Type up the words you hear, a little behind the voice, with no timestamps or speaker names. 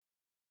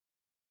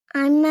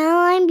I'm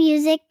Madeline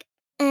Music,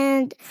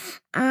 and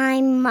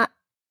I'm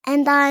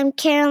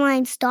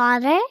Caroline's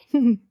daughter.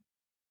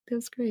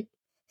 That's great.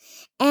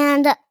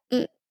 And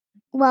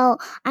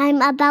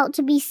I'm about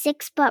to be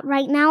 6, but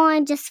right now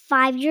I'm just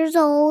 5 years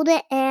old,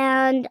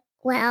 and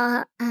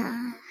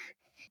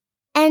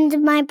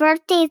and my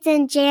birthday's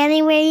in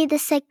January the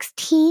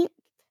 16th.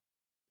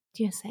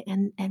 Yes,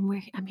 and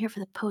I'm here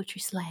for the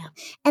poetry slam.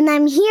 And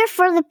I'm here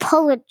for the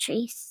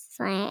poetry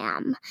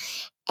slam.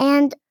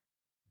 And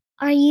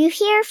are you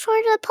here for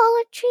the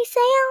poetry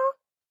slam?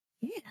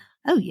 Yeah.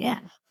 Oh, yeah.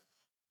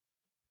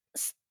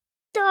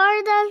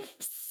 Start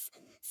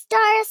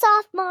us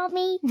off,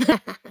 Mommy.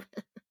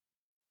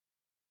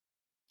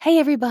 Hey,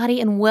 everybody,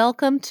 and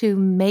welcome to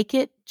Make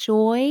It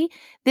Joy.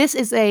 This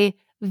is a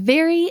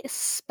very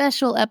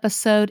special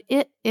episode.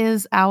 It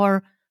is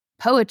our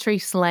poetry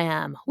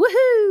slam.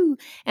 Woohoo!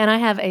 And I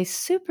have a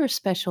super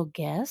special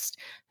guest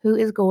who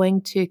is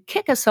going to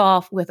kick us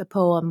off with a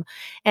poem.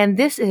 And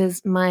this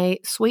is my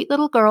sweet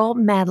little girl,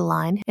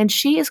 Madeline, and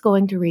she is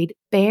going to read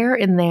Bear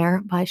in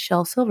There by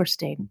Shel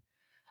Silverstein.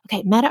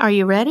 Okay, Mad, are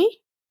you ready?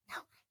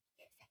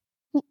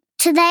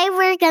 Today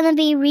we're going to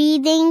be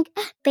reading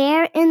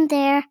Bear in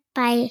There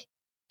by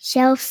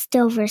Shel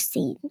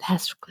Silverstein.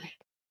 That's great.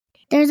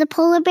 There's a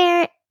polar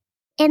bear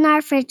in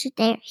our fridge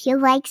there. He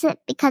likes it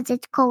because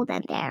it's cold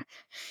in there.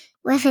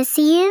 With his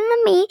seed in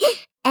the meat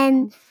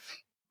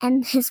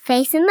and his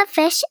face in the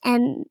fish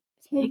and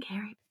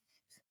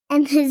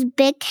his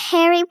big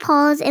hairy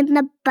paws in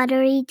the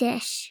buttery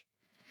dish.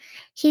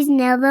 He's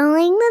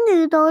nibbling the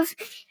noodles.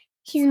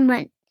 He's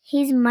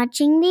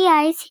munching the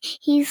ice.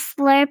 He's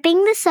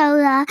slurping the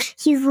soda.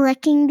 He's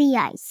licking the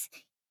ice.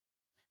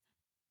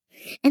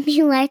 And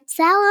he lets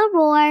out a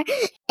roar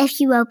if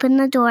you open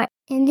the door.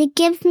 And it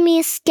gives me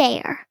a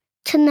scare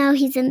to know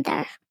he's in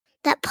there.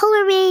 That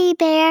polar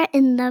bear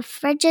in the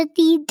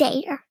frigidity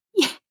dare.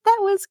 Yeah, that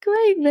was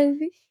great,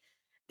 baby.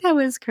 That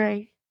was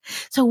great.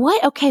 So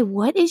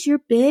what is your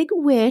big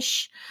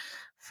wish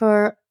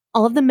for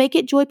all of the Make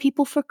It Joy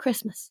people for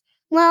Christmas?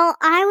 Well,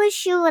 I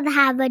wish you would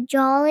have a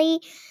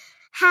jolly,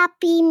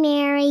 happy,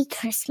 Merry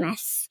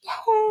Christmas.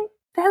 Yay,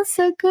 that's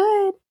so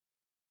good.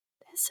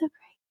 That's so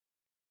great.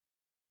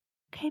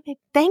 Okay, babe.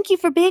 Thank you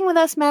for being with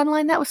us,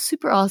 Madeline. That was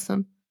super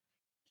awesome.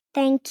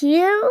 Thank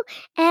you.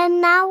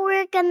 And now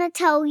we're going to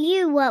tell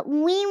you what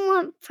we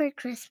want for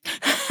Christmas.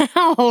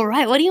 All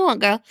right. What do you want,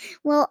 girl?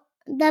 Well,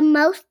 the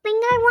most thing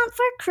I want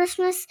for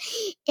Christmas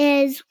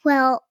is,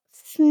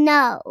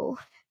 snow.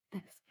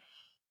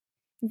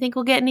 You think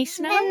we'll get any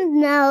snow?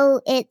 And no,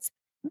 it's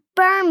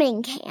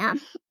Birmingham.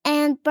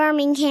 And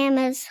Birmingham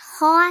is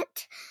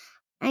hot.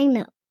 I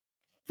know.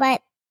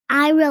 But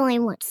I really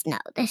want snow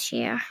this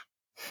year.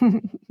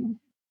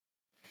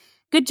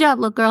 Good job,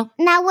 little girl.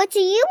 Now, what do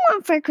you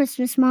want for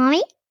Christmas,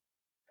 Mommy?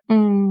 I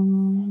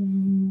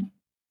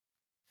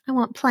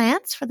want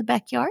plants for the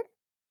backyard.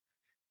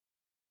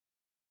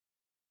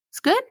 It's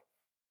good?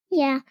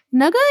 Yeah.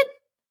 No good?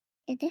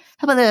 It is.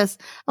 How about this?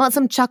 I want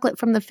some chocolate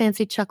from the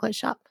fancy chocolate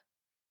shop.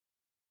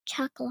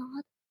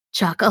 Chocolate.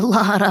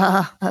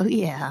 Chocolata. Oh,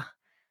 yeah.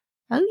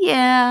 Oh,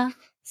 yeah.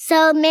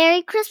 So,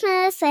 Merry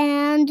Christmas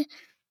and...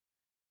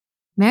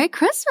 Merry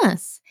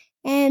Christmas.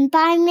 And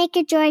bye, Make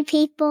It Joy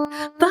people.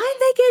 Bye,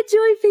 Make It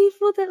Joy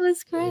people. That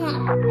was great.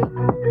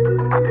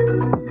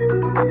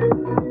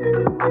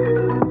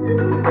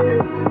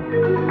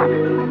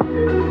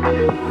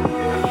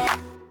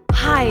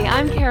 Hi,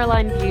 I'm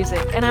Caroline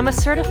Music, and I'm a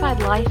certified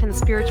life and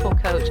spiritual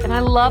coach, and I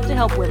love to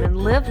help women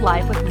live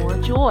life with more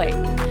joy.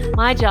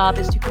 My job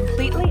is to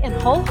completely and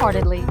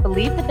wholeheartedly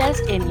believe the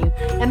best in you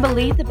and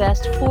believe the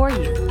best for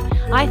you.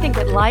 I think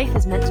that life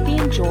is meant to be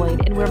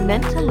enjoyed, and we're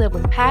meant to live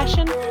with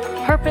passion,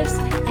 purpose,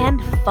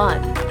 and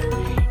fun.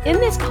 In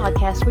this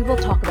podcast, we will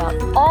talk about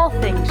all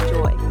things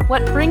joy,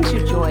 what brings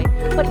you joy,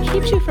 what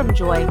keeps you from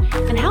joy,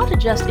 and how to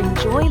just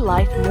enjoy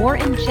life more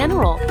in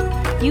general.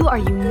 You are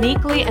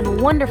uniquely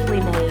and wonderfully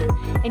made,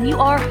 and you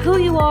are who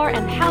you are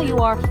and how you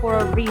are for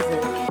a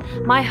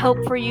reason. My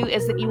hope for you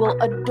is that you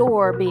will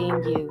adore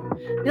being you.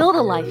 Build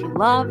a life you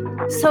love,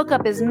 soak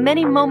up as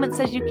many moments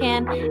as you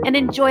can, and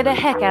enjoy the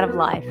heck out of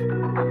life.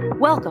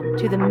 Welcome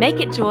to the Make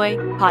It Joy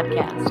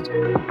podcast.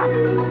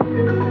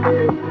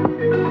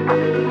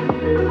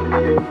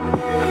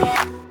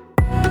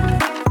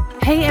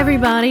 Hey,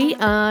 everybody.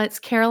 It's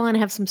Caroline. I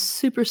have some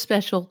super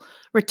special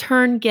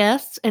return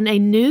guests and a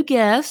new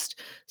guest.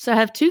 So I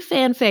have two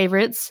fan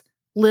favorites,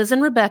 Liz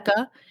and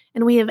Rebecca,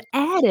 and we have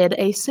added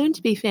a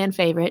soon-to-be fan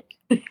favorite,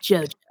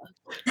 JoJo.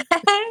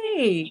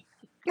 Hey!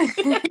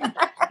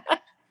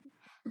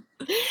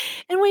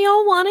 And we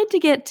all wanted to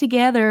get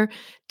together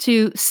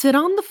to sit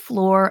on the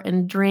floor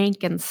and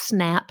drink and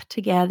snap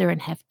together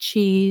and have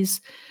cheese.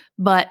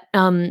 But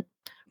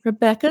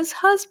Rebecca's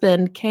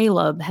husband,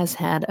 Caleb, has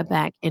had a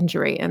back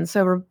injury. And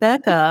so,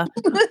 Rebecca,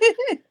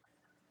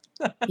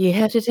 you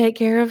have to take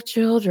care of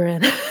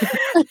children.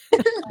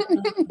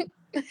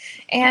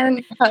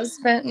 And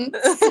husbands.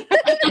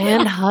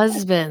 And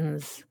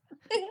husbands.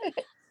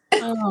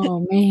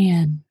 Oh,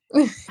 man.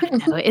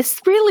 No,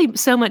 it's really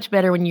so much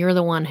better when you're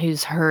the one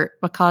who's hurt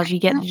because you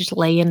get to just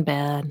lay in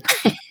bed.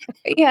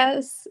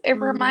 Yes, it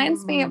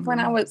reminds me of when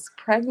I was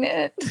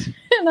pregnant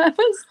and I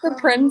was the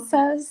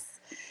princess,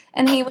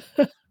 and he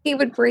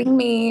would bring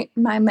me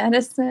my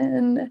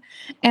medicine,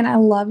 and I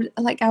loved,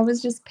 like, I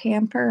was just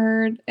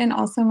pampered, and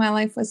also my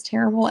life was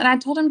terrible. And I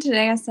told him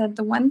today, I said,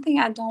 the one thing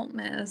I don't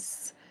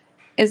miss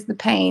is the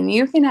pain.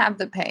 You can have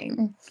the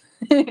pain.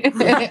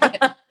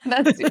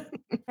 That's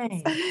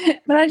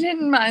but I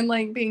didn't mind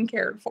like being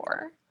cared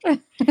for.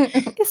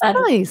 It's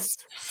nice.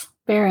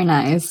 Very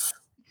nice.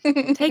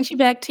 Takes you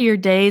back to your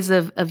days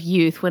of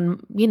youth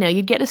when,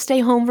 you'd get to stay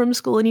home from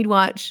school and you'd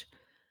watch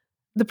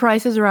The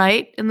Price is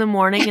Right in the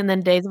morning, and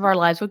then Days of Our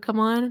Lives would come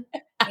on.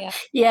 Yeah.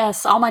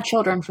 Yes, All My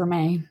Children for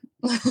me.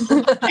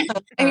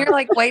 And you're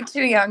like way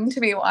too young to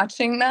be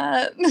watching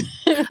that.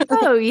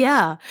 Oh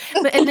yeah.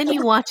 And then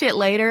you watch it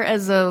later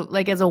as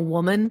a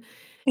woman,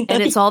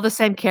 and it's all the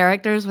same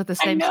characters with the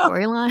same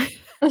storyline.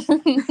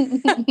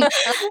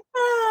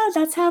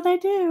 That's how they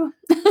do.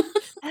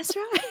 That's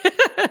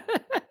right.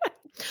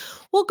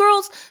 Well,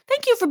 girls,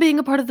 thank you for being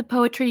a part of the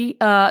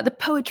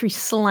poetry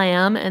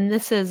slam. And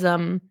this is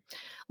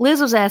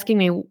Liz was asking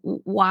me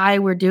why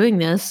we're doing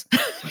this.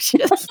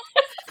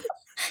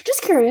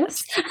 Just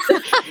curious.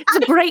 It's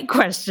a great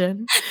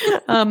question.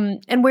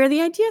 And where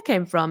the idea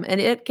came from. And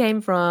it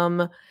came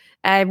from,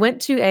 I went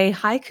to a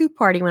haiku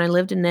party when I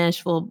lived in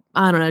Nashville,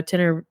 I don't know,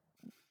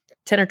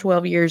 10 or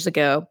 12 years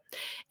ago.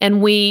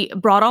 And we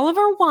brought all of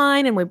our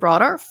wine and we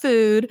brought our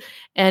food.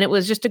 And it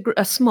was just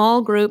a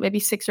small group, maybe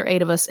 6 or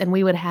 8 of us. And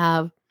we would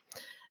have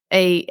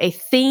a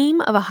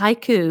theme of a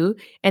haiku.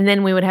 And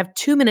then we would have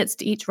 2 minutes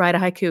to each write a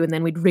haiku. And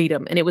then we'd read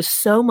them. And it was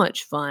so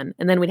much fun.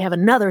 And then we'd have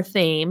another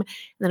theme. And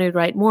then we'd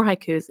write more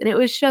haikus. And it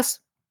was just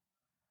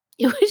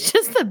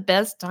the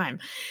best time.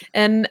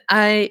 And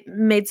I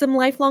made some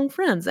lifelong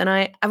friends. And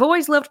I've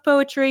always loved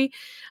poetry.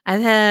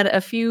 I've had a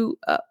few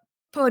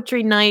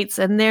poetry nights,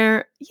 and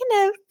they're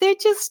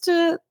just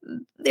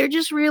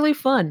really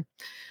fun.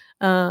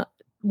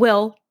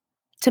 Well,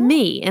 to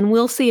me, and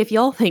we'll see if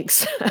y'all think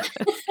so.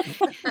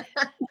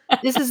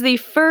 This is the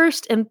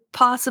first and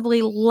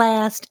possibly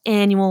last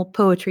annual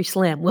poetry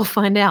slam. We'll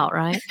find out,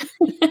 right?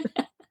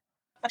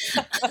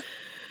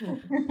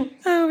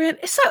 Oh man!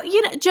 So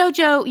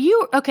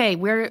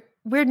JoJo,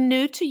 we're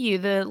new to you.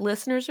 The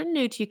listeners are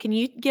new to you. Can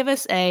you give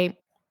us a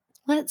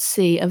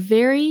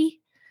very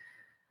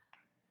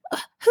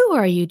who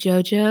are you,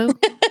 JoJo?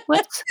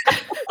 What's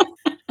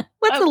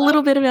a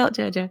little bit about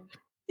JoJo?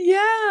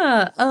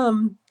 Yeah.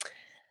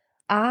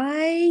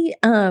 I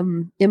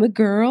am a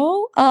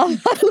girl.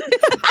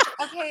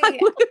 Okay.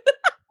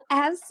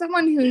 As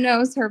someone who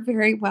knows her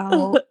very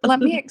well, let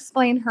me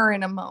explain her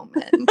in a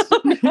moment.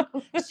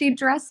 She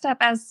dressed up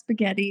as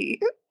Spaghetti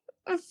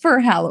for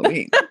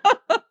Halloween.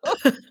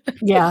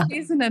 Yeah.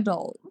 She's an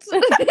adult.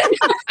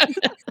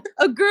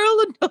 A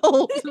girl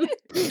adult.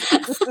 Who's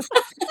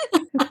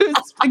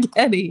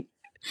Spaghetti.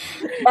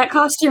 That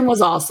costume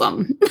was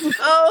awesome.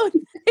 Oh,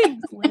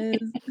 thanks,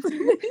 Liz.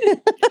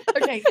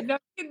 Okay, now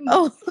you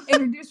can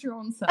introduce your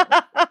own self.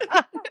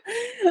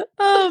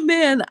 Oh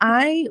man,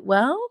 I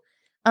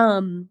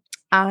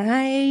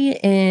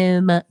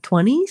am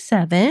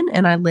 27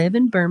 and I live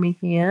in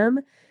Birmingham,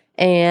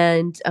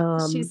 and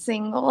She's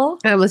single.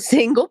 I'm a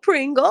single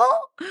Pringle.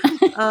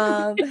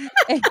 And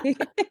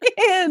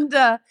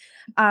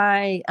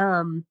I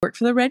work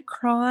for the Red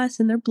Cross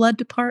in their blood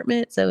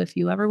department. So if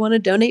you ever want to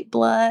donate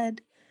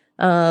blood,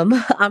 I'm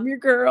your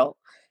girl.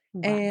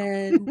 Wow.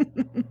 And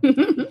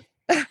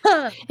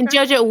And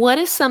JoJo, what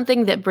is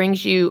something that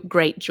brings you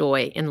great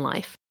joy in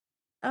life?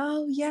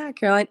 oh yeah,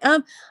 Caroline.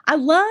 I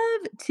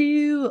love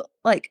to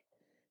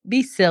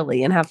be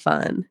silly and have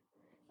fun.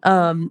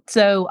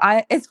 So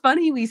it's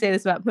funny we say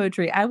this about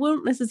poetry. I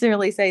won't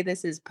necessarily say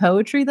this is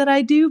poetry that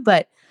I do,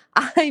 but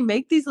I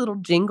make these little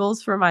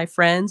jingles for my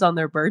friends on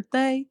their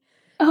birthday.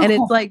 Oh. And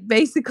it's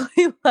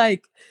basically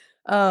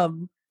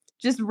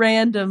just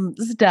random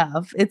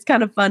stuff. It's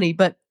kind of funny,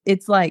 but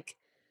it's like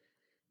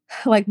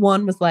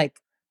one was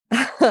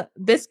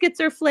biscuits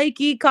are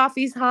flaky,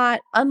 coffee's hot,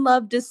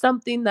 unloved is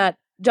something that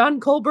John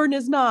Colburn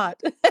is not.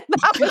 And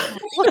that was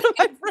one of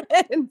my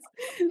friends.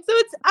 So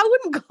I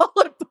wouldn't call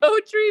it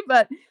poetry,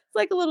 but it's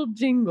like a little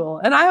jingle.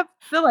 And I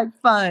feel like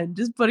fun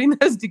just putting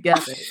those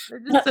together.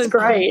 That's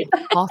great.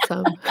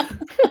 Awesome.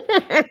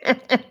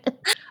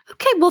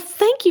 Okay, well,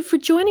 thank you for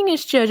joining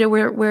us,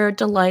 JoJo. We're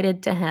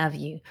delighted to have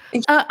you.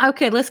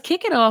 Okay, let's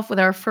kick it off with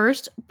our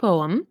first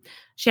poem,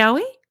 shall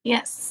we?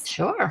 Yes.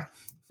 Sure.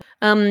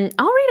 I'll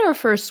read our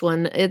first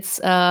one.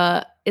 It's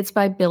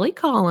by Billy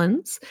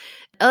Collins.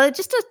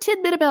 Just a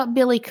tidbit about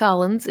Billy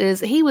Collins is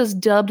he was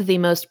dubbed the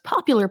most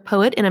popular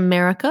poet in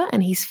America,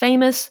 and he's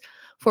famous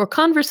for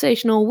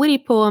conversational, witty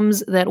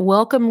poems that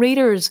welcome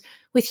readers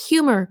with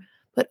humor,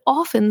 but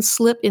often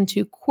slip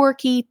into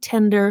quirky,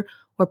 tender,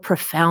 or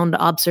profound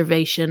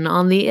observation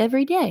on the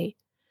everyday,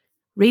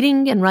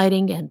 reading and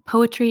writing and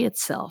poetry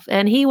itself.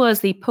 And he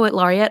was the Poet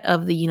Laureate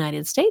of the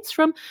United States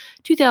from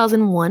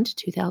 2001 to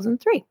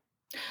 2003.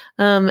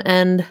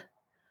 And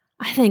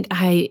I think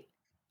I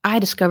I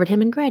discovered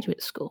him in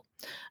graduate school.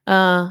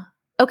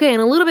 Okay,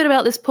 and a little bit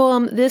about this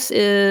poem.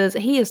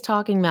 He is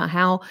talking about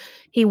how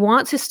he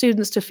wants his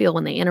students to feel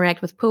when they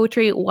interact with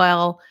poetry,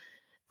 while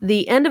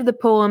the end of the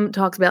poem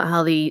talks about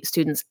how the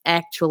students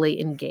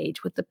actually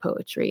engage with the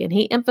poetry. And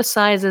he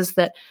emphasizes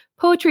that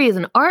poetry is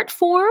an art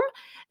form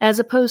as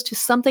opposed to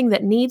something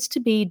that needs to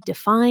be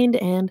defined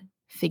and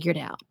figured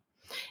out.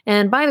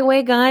 And by the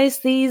way, guys,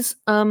 these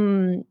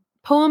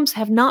poems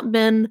have not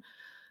been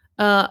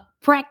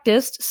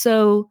practiced,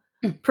 so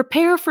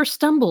prepare for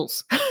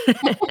stumbles.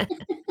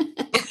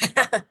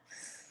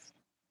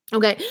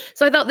 Okay,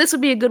 so I thought this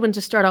would be a good one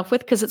to start off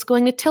with because it's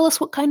going to tell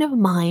us what kind of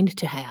mind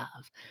to have.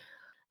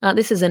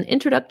 This is an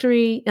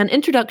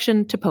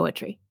introduction to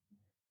poetry.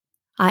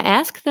 I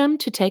ask them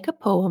to take a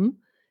poem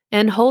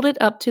and hold it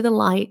up to the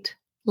light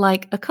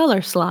like a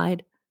color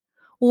slide,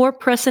 or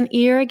press an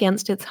ear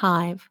against its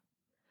hive.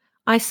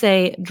 I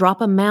say, drop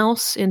a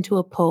mouse into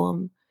a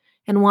poem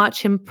and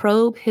watch him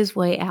probe his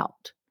way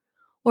out,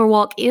 or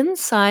walk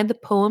inside the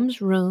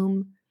poem's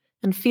room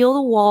and feel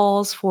the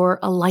walls for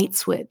a light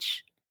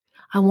switch.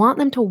 I want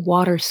them to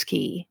water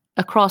ski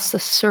across the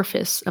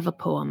surface of a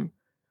poem,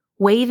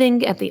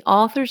 waving at the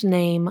author's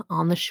name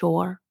on the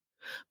shore.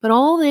 But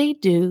all they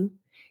do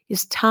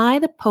is tie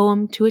the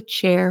poem to a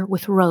chair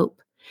with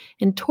rope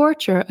and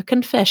torture a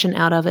confession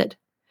out of it.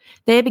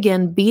 They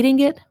begin beating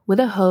it with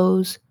a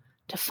hose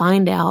to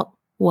find out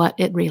what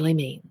it really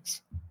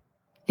means.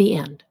 The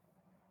end.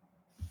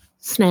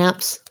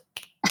 Snaps.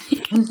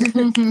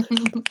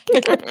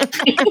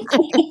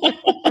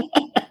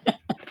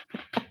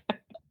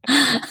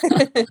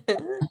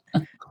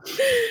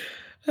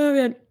 Oh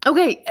man.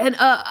 Okay, and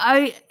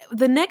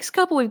the next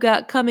couple we've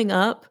got coming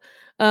up,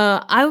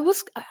 I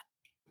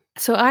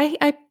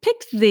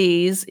picked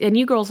these, and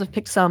you girls have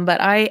picked some, but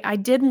I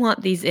did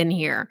want these in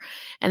here,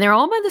 and they're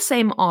all by the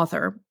same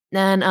author.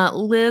 And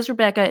Liz,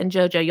 Rebecca, and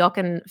JoJo, y'all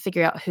can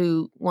figure out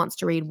who wants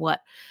to read what.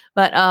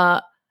 But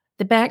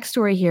the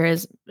backstory here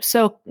is,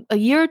 so a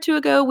year or two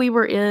ago, we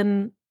were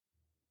in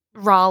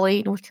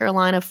Raleigh, North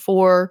Carolina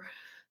for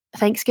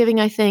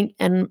Thanksgiving, I think,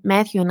 and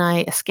Matthew and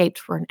I escaped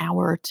for an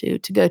hour or two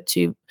to go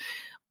to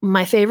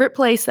my favorite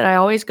place that I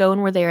always go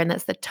when we're there, and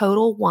that's the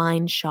Total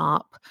Wine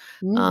Shop.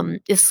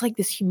 It's like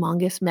this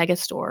humongous mega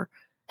store.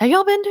 Have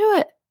y'all been to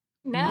it?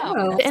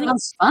 No. That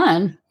sounds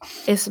fun.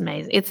 It's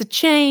amazing. It's a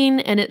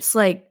chain, and it's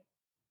like,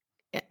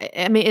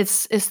 I mean,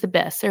 it's the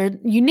best. They're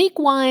unique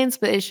wines,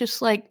 but it's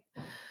just like,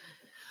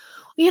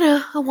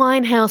 a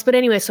wine house. But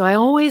anyway, so I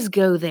always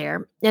go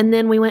there. And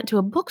then we went to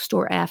a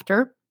bookstore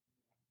after,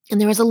 and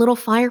there was a little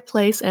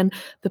fireplace and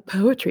the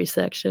poetry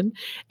section.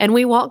 And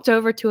we walked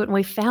over to it, and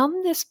we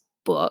found this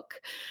book.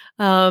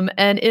 And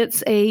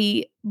it's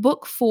a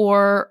book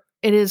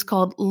it is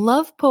called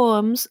Love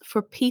Poems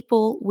for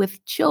People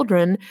with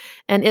Children.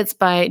 And it's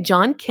by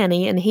John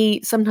Kenny. And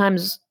he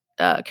sometimes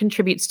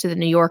contributes to the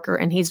New Yorker,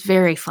 and he's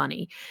very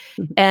funny.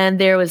 Mm-hmm. And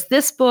there was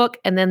this book,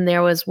 and then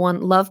there was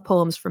one, Love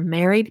Poems for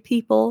Married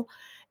People.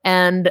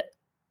 And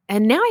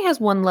now he has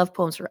one, Love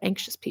Poems for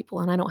Anxious People,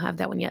 and I don't have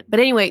that one yet. But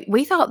anyway,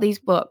 we thought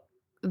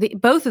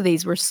both of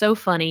these were so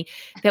funny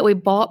that we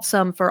bought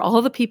some for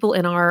all the people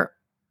in our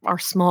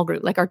small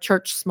group, like our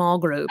church small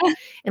group,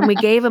 and we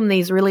gave them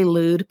these really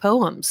lewd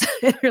poems.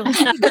 Really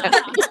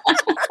I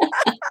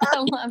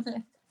love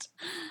it.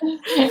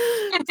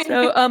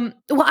 So,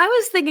 well, I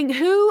was thinking,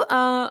 who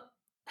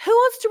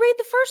wants to read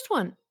the first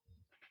one?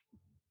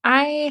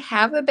 I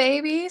have a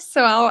baby,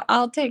 so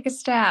I'll take a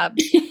stab.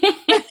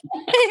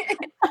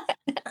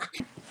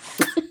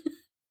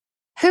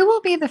 Who will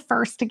be the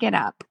first to get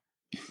up?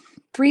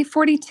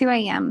 3:42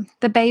 a.m.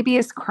 The baby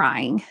is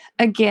crying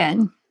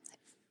again.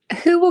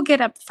 Who will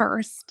get up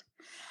first?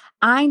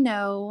 I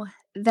know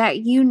that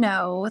you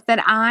know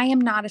that I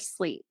am not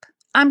asleep.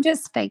 I'm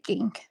just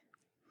faking.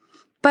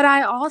 But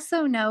I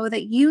also know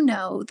that you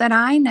know that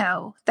I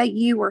know that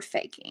you were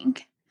faking.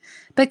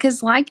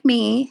 Because like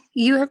me,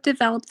 you have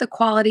developed the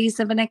qualities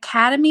of an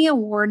Academy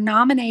Award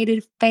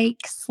nominated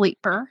fake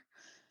sleeper.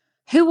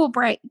 Who will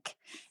break?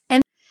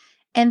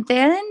 And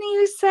then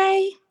you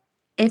say,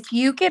 if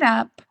you get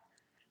up,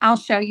 I'll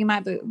show you my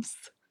boobs.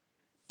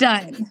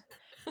 Done.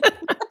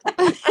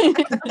 I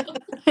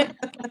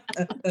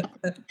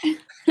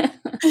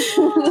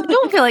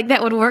don't feel like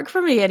that would work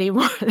for me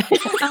anymore.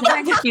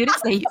 Not as cute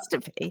as they used to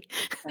be.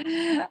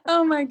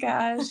 Oh my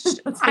gosh.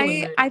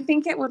 I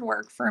think it would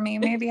work for me.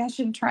 Maybe I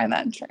should try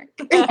that trick.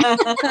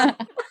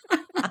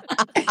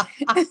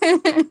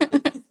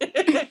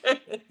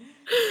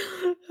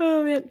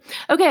 Oh man.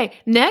 Okay,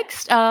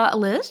 next,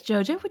 Liz,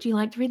 JoJo, would you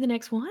like to read the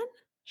next one?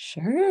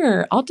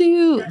 Sure. I'll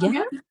do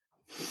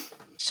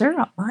Sure,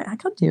 I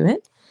can do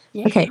it.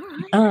 Yeah, okay.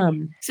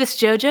 Right. Is this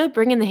JoJo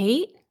bringing the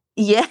heat?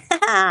 Yeah.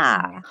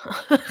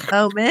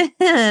 Oh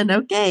man.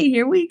 Okay,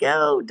 here we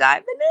go.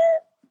 Diving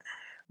in.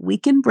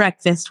 Weekend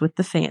breakfast with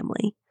the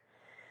family.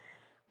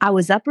 I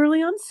was up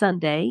early on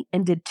Sunday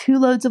and did 2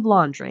 loads of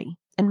laundry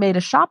and made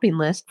a shopping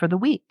list for the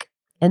week,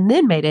 and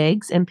then made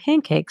eggs and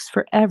pancakes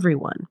for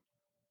everyone.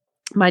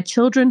 My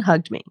children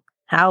hugged me.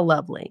 How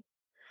lovely.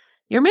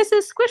 "You're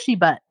Mrs. Squishy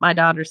Butt," my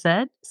daughter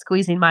said,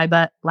 squeezing my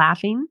butt,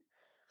 laughing.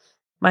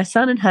 My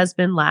son and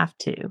husband laughed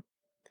too.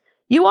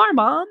 "You are,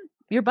 Mom.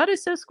 Your butt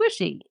is so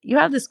squishy. You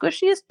have the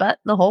squishiest butt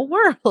in the whole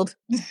world."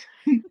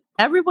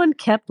 Everyone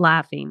kept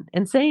laughing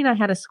and saying I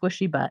had a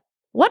squishy butt.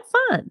 What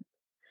fun!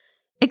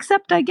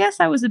 Except I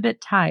guess I was a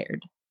bit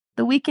tired.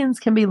 The weekends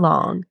can be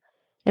long,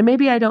 and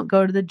maybe I don't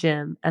go to the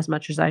gym as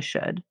much as I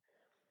should.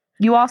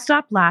 You all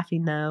stopped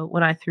laughing, though,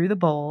 when I threw the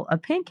bowl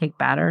of pancake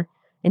batter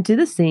into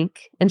the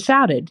sink and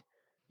shouted,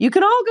 "You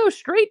can all go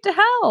straight to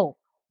hell."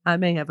 I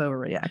may have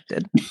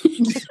overreacted.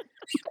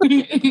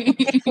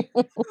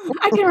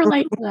 I can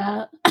relate to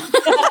that.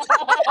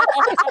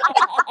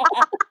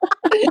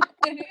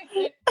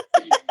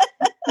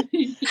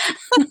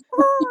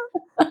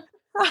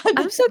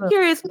 I'm so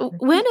curious.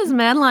 When is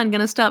Madeline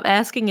going to stop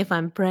asking if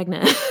I'm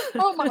pregnant?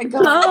 Oh my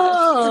god.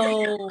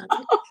 Oh.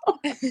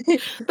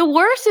 The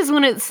worst is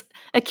when it's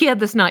a kid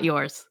that's not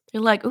yours.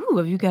 You're like, "Ooh,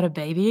 have you got a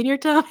baby in your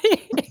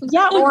tummy?"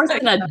 Yeah, or it's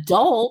an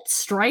adult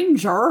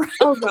stranger.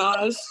 Oh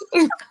gosh.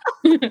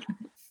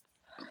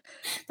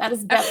 That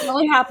has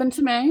definitely happened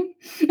to me.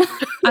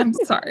 I'm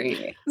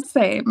sorry.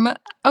 Same.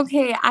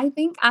 Okay, I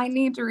think I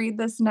need to read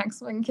this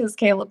next one because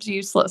Caleb's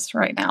useless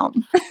right now.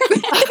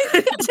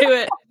 Do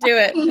it. Do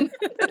it.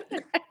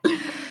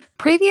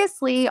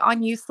 Previously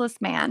on Useless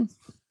Man,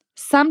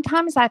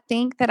 sometimes I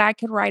think that I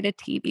could write a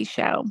TV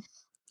show.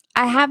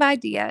 I have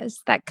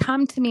ideas that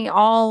come to me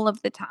all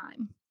of the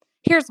time.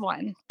 Here's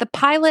one. The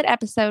pilot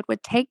episode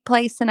would take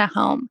place in a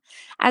home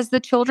as the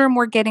children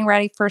were getting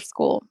ready for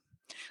school.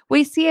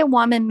 We see a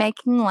woman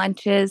making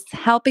lunches,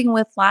 helping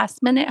with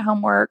last-minute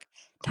homework,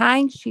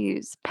 tying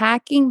shoes,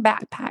 packing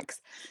backpacks,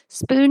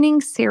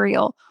 spooning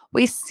cereal.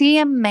 We see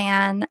a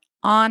man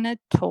on a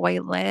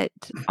toilet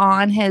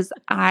on his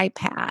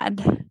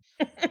iPad.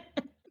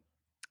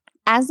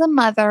 As a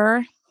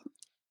mother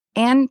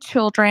and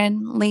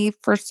children leave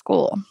for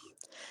school,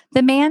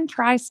 the man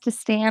tries to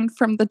stand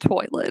from the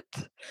toilet,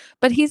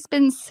 but he's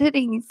been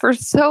sitting for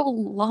so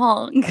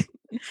long.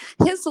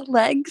 His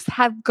legs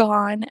have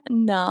gone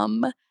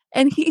numb,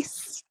 and he's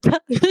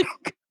stuck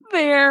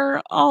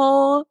there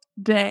all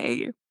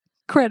day.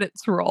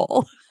 Credits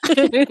roll.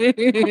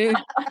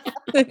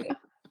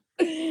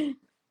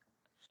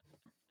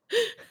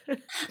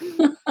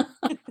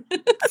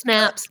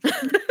 Snaps.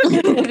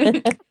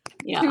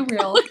 Yeah. Too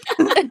real.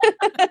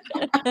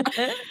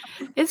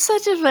 It's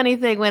such a funny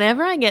thing.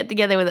 Whenever I get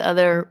together with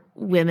other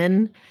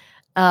women,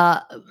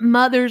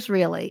 mothers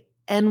really,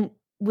 and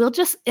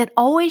it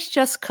always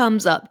just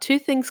comes up. Two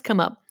things come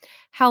up.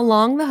 How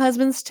long the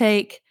husbands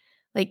take,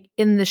 like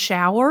in the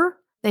shower.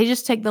 They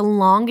just take the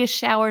longest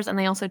showers, and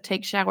they also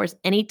take showers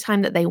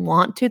anytime that they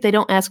want to. They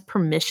don't ask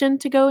permission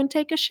to go and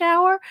take a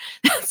shower.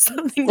 That's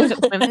something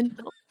that women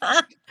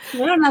don't.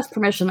 They don't ask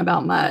permission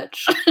about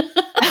much.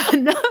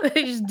 No,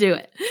 they just do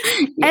it.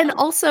 Yeah. And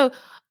also,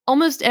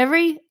 almost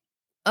every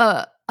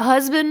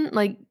husband,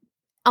 like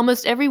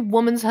almost every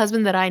woman's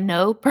husband that I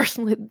know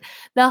personally,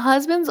 the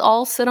husbands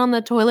all sit on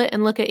the toilet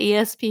and look at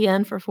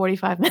ESPN for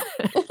 45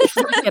 minutes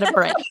to get a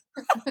break.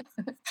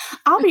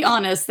 I'll be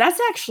honest,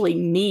 that's actually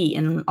me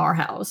in our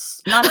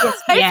house. Not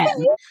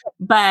ESPN,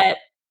 but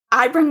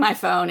I bring my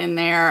phone in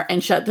there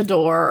and shut the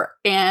door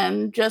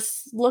and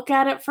just look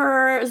at it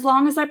for as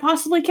long as I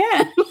possibly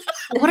can.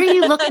 What are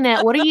you looking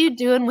at? What are you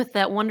doing with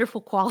that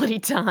wonderful quality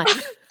time?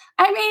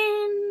 I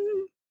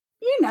mean,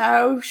 you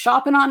know,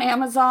 shopping on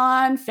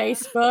Amazon,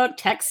 Facebook,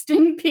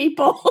 texting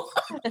people.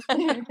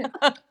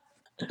 Not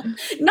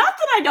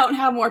that I don't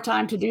have more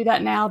time to do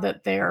that now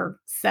that they're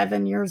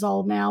 7 years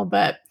old now,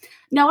 but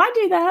no, I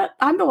do that.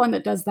 I'm the one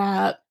that does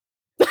that.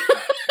 I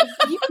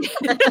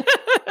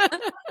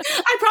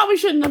probably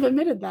shouldn't have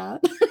admitted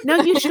that. No,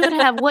 you should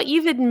have. What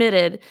you've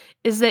admitted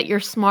is that you're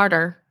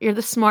smarter. You're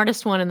the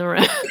smartest one in the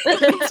room.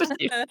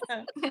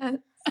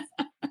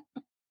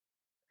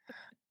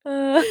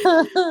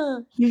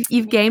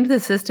 You've gamed the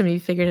system. You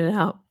figured it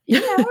out. You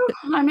know,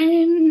 I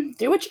mean,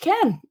 do what you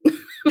can.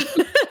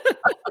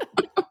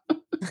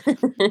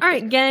 All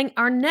right, gang.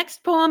 Our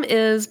next poem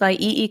is by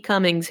E.E.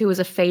 Cummings, who is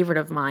a favorite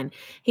of mine.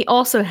 He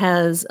also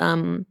has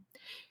some.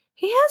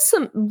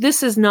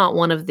 This is not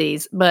one of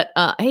these, but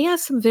he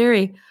has some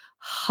very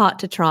hot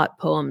to trot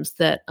poems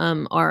that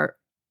are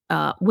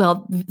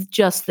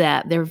just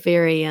that. They're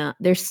very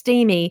they're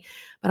steamy,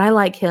 but I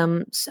like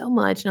him so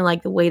much, and I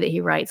like the way that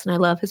he writes, and I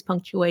love his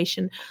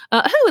punctuation.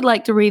 Who would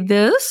like to read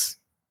this?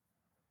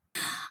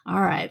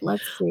 All right,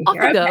 let's see. Off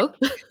Here. you go.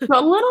 So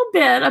a little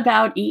bit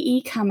about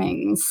E.E.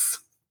 Cummings.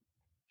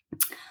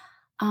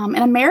 An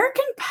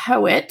American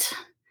poet.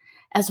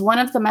 As one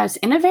of the most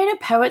innovative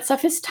poets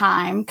of his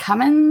time,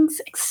 Cummings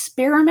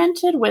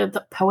experimented with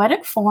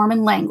poetic form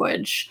and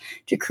language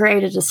to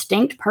create a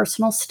distinct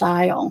personal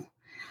style.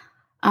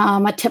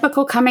 A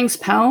typical Cummings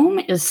poem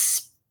is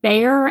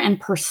spare and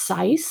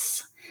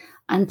precise,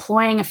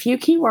 employing a few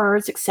key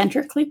words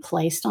eccentrically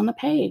placed on the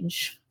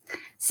page.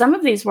 Some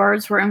of these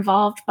words were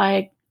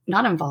invented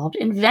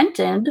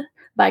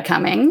by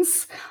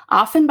Cummings,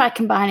 often by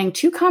combining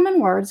two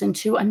common words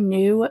into a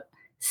new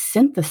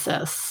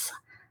synthesis.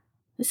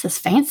 This is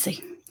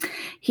fancy.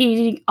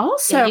 He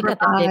also you got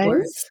the big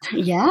words.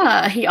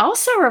 he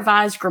also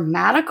revised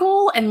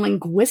grammatical and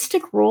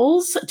linguistic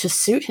rules to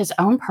suit his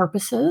own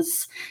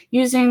purposes,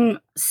 using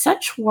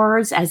such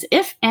words as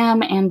if,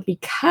 am, and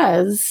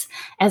because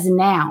as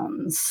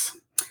nouns,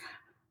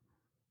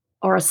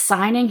 or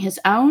assigning his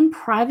own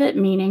private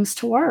meanings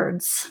to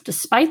words.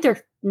 Despite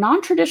their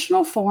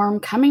non-traditional form,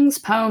 Cummings'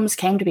 poems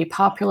came to be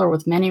popular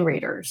with many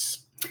readers.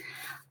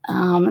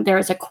 There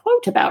is a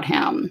quote about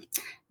him.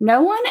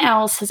 No one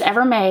else has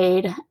ever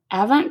made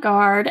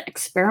avant-garde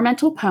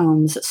experimental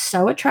poems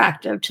so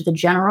attractive to the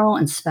general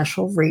and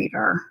special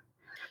reader.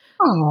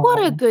 Oh,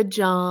 What a good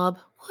job.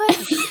 What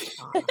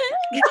a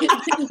good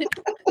job.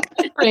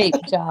 Great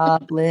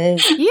job,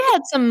 Liz. You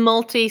had some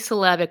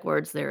multi-syllabic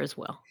words there as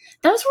well.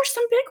 those were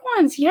some big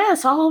ones.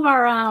 Yes, all of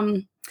our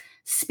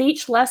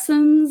speech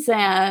lessons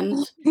and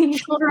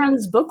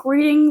children's book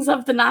readings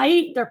of the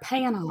night, they're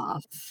paying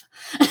off.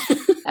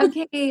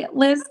 Okay,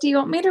 Liz, do you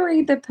want me to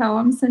read the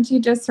poem since you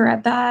just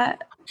read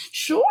that?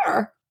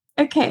 Sure.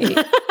 Okay.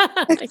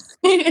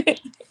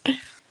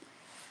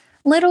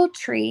 Little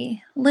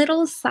tree,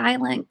 little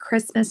silent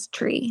Christmas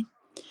tree.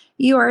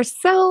 You are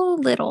so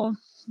little.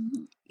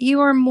 You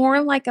are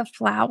more like a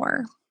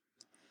flower.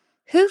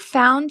 Who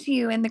found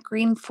you in the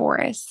green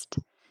forest?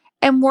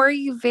 And were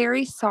you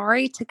very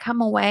sorry to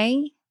come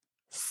away?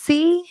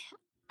 See,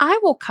 I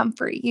will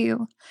comfort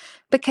you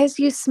because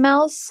you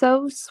smell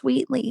so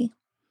sweetly.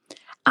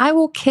 I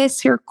will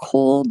kiss your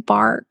cool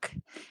bark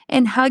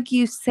and hug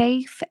you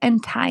safe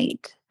and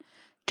tight,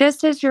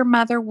 just as your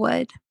mother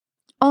would.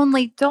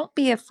 Only don't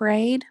be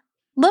afraid.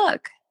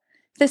 Look,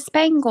 the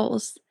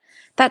spangles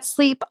that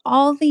sleep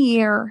all the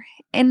year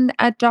in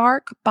a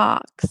dark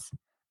box,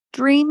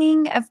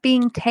 dreaming of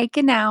being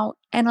taken out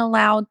and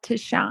allowed to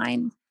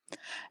shine.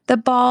 The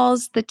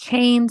balls, the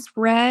chains,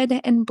 red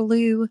and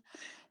blue,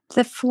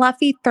 the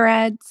fluffy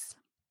threads.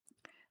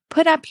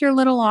 Put up your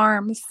little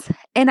arms,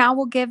 and I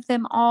will give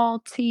them all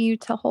to you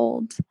to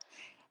hold.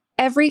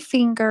 Every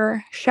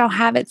finger shall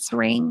have its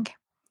ring,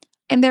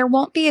 and there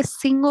won't be a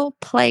single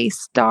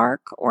place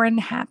dark or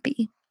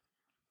unhappy.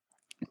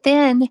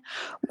 Then,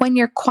 when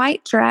you're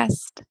quite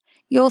dressed,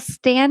 you'll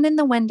stand in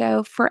the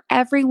window for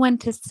everyone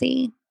to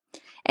see,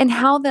 and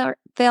how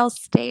they'll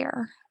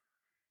stare.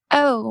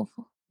 Oh,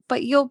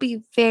 but you'll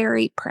be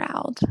very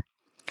proud.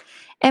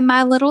 And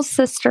my little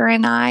sister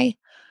and I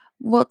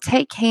will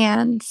take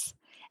hands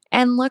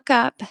and look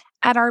up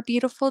at our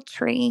beautiful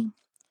tree.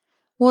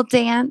 We'll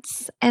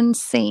dance and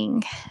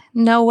sing,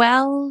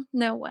 Noel,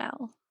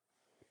 Noel.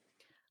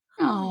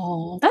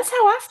 Oh, that's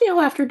how I feel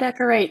after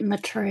decorating the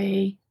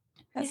tree.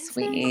 That's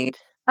sweet.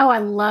 Oh, I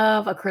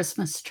love a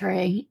Christmas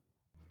tree.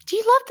 Do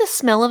you love the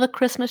smell of a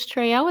Christmas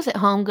tree? I was at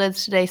Home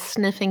Goods today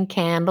sniffing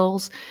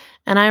candles,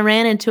 and I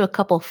ran into a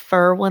couple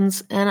fir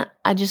ones, and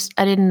I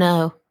didn't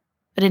know.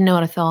 I didn't know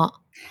what I thought.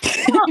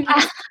 Well,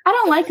 I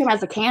don't like them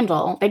as a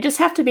candle. They just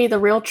have to be the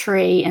real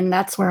tree, and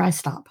that's where I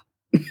stop.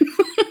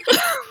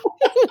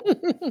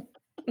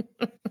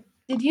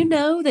 Did you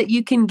know that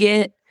you can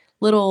get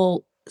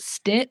little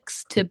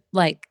sticks to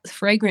like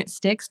fragrant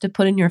sticks to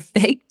put in your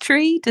fake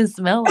tree to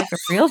smell like a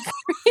real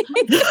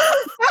tree?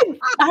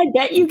 I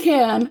bet you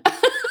can.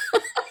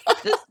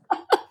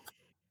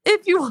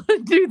 If you want to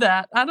do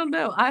that, I don't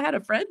know. I had a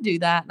friend do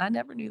that, and I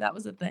never knew that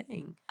was a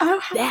thing. Oh,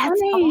 how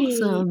That's funny.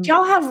 awesome. Do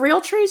y'all have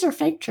real trees or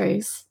fake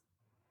trees?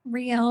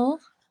 Real.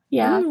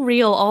 Yeah. I'm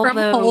real, From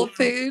although Whole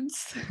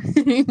Foods.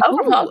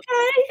 Oh,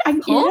 okay. I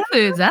get Whole it.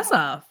 Foods, that's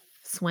a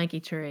swanky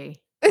tree.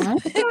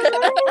 Okay.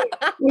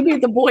 We do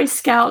the Boy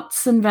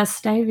Scouts in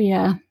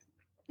Vestavia.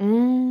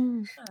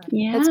 Mm.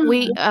 Yeah. That's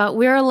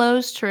we're a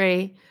Lowe's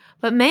tree,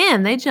 but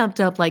man, they jumped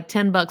up like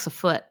 $10 a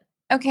foot.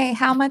 Okay,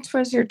 how much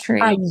was your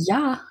tree?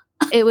 Yeah.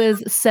 It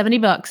was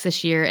 $70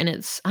 this year, and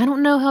I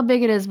don't know how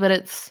big it is, but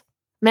it's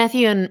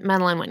Matthew and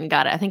Madeline went and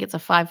got it. I think it's a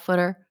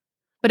 5-footer,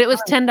 but it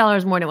was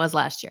 $10 more than it was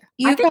last year.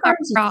 You think got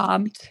ours-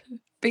 robbed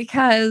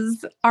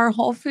because our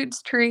Whole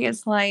Foods tree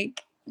is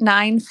like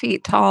 9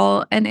 feet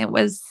tall and it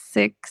was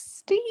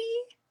 60.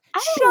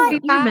 Shut your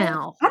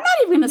mouth. I'm not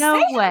even going to No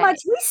say way. how much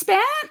we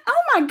spent.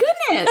 Oh, my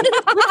goodness.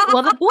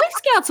 Well, the Boy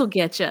Scouts will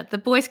get you. The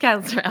Boy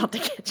Scouts are out to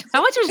get you.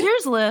 How much was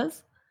yours,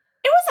 Liz?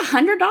 It was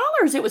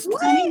 $100. It was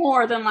plenty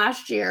more than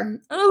last year.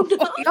 Oh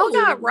no! Y'all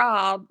got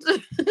robbed.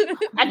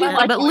 I do Yeah,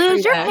 like but my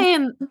Liz, tree, you're though.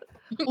 paying.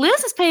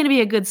 Liz is paying to be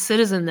a good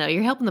citizen, though.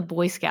 You're helping the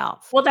Boy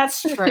Scouts. Well,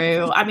 that's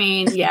true. I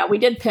mean, yeah, we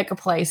did pick a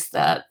place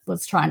that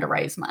was trying to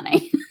raise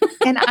money,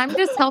 And I'm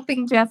just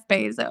helping Jeff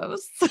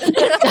Bezos.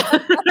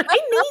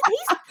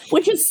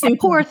 which is super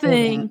Poor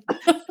important.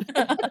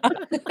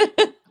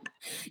 thing.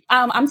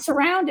 I'm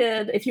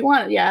surrounded. If you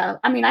want, yeah.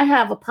 I mean, I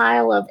have a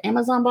pile of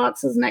Amazon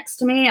boxes next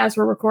to me as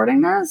we're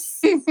recording this.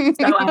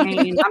 So, I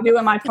mean, I'm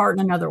doing my part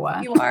in another way.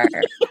 You are.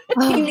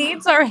 He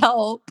needs our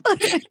help.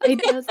 He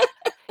does.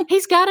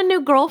 He's got a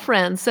new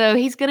girlfriend, so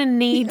he's going to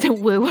need to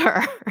woo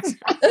her.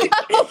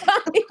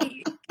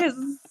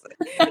 Because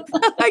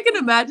I can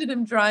imagine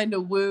him trying to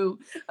woo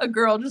a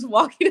girl just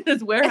walking in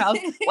his warehouse.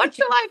 What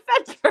shall I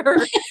fetch her?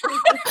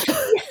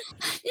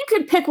 You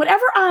could pick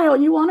whatever aisle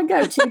you want to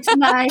go to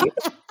tonight.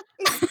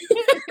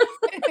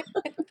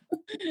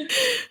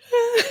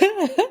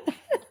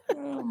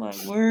 Oh my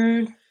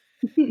word.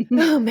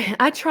 Oh man,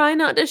 I try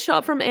not to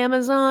shop from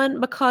Amazon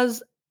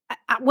because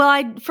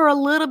for a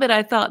little bit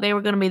I thought they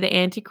were going to be the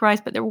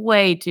Antichrist, but they're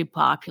way too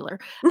popular.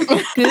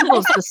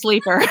 Google's the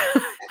sleeper.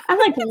 I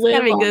like It's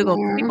gotta be live on Google.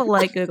 there. People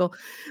like Google,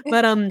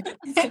 but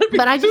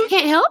I just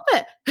can't help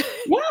it.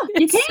 Yeah, you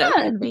It's so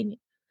can. convenient.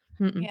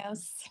 Mm-mm.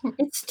 Yes.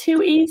 It's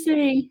too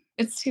easy.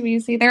 It's too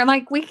easy. They're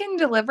like, we can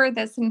deliver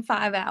this in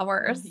 5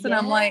 hours. And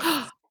I'm like,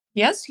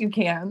 yes, you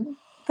can.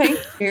 Thank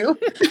you.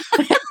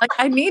 Like,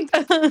 I need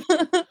I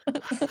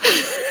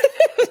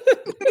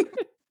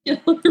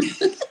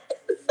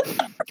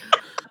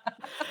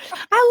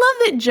love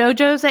that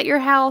JoJo's at your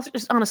house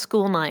just on a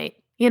school night.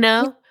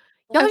 Y'all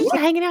are just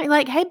hanging out. You're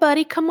like, hey,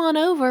 buddy, come on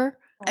over.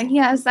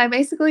 Yes, I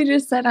basically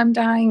just said I'm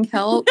dying.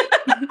 Help.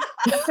 I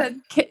said,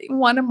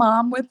 want a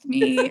mom with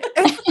me?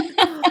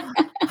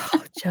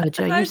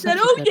 JoJo, I said,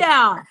 oh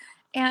yeah.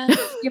 And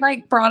he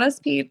like brought us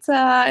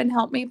pizza and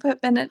helped me put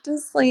Bennett to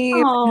sleep,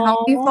 and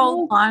helped me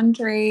fold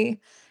laundry,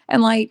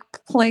 and like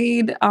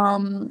played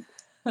the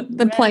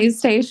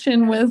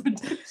PlayStation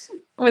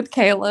with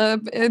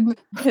Caleb and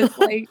his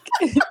like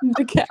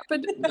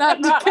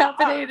not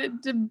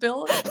decapitated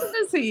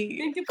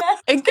debility.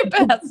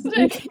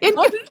 Incapacitated.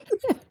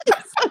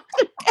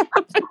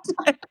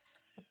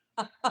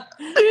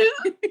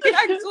 He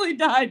actually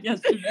died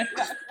yesterday.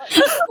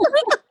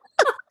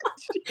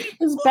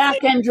 His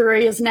back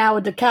injury is now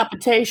a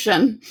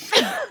decapitation.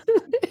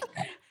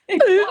 He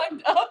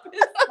climbed up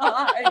his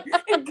thigh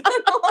and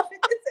cut off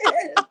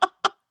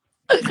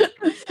his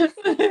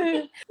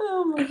head.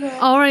 Oh my god.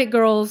 All right,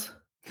 girls.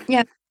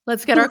 Yeah.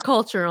 Let's get our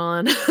culture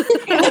on.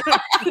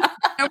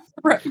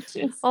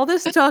 Roaches. All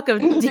this talk of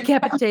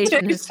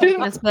decapitation has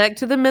taken us back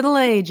to the Middle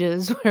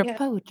Ages where Yes.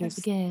 poetry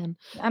began.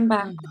 I'm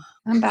back.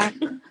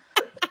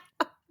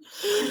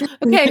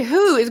 Okay,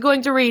 who is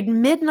going to read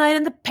Midnight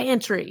in the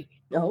Pantry?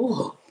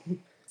 Oh.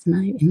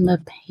 Night in the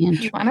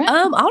pantry. You want it?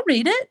 I'll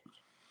read it.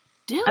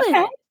 Do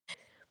Okay. it.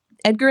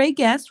 Edgar A.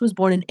 Guest was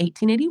born in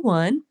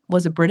 1881,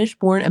 was a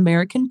British-born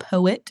American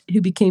poet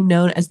who became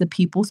known as the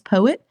People's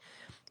Poet.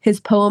 His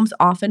poems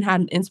often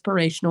had an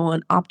inspirational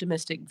and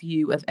optimistic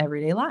view of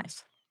everyday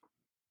life.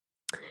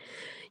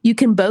 You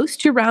can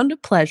boast your round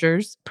of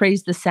pleasures,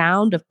 praise the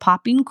sound of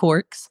popping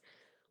corks,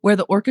 where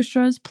the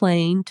orchestra is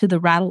playing to the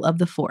rattle of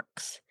the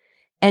forks.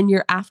 And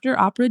your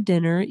after-opera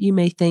dinner you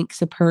may think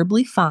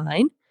superbly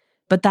fine,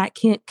 but that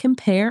can't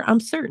compare, I'm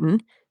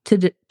certain, to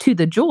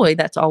the joy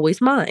that's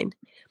always mine.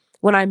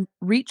 When I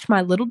reach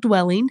my little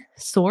dwelling,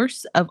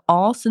 source of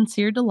all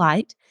sincere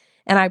delight,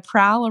 and I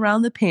prowl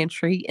around the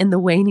pantry in the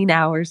waning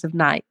hours of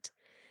night.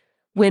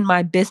 When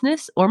my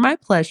business or my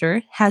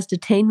pleasure has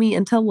detained me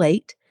until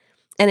late,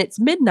 and it's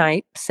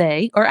midnight,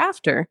 say, or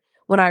after,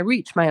 when I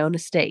reach my own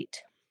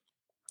estate.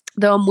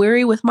 Though I'm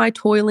weary with my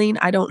toiling,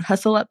 I don't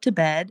hustle up to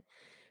bed,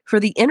 for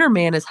the inner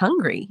man is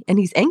hungry, and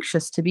he's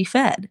anxious to be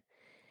fed.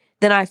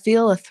 Then I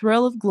feel a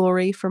thrill of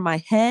glory from my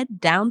head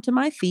down to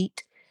my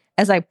feet,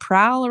 as I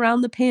prowl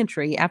around the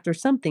pantry after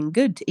something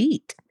good to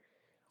eat.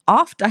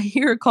 Oft I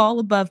hear a call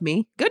above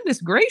me,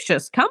 goodness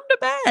gracious, come to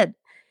bed.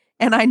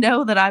 And I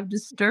know that I've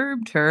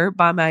disturbed her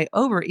by my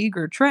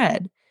overeager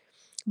tread.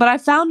 But I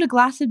found a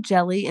glass of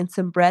jelly and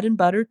some bread and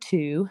butter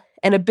too,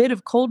 and a bit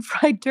of cold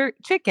fried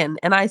chicken,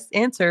 and I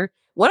answer,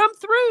 when I'm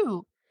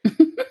through.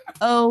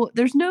 Oh,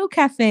 there's no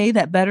cafe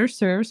that better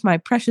serves my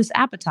precious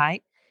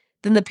appetite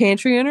than the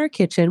pantry in our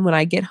kitchen when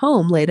I get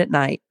home late at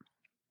night.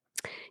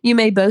 You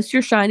may boast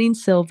your shining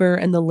silver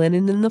and the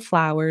linen and the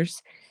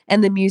flowers,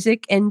 and the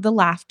music and the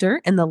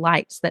laughter and the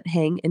lights that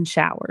hang in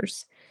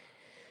showers.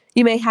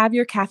 You may have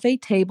your cafe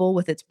table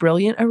with its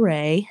brilliant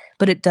array,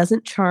 but it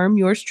doesn't charm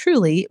yours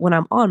truly when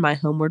I'm on my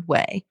homeward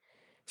way.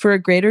 For a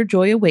greater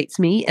joy awaits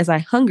me as I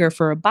hunger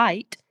for a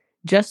bite,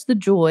 just the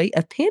joy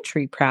of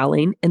pantry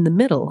prowling in the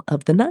middle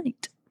of the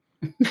night.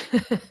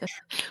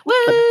 Woo!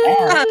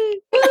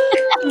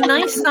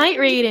 Nice night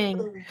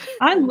reading.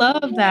 I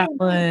love that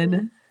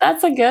one.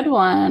 That's a good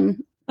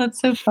one. That's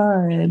so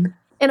fun.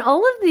 And all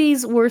of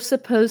these were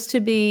supposed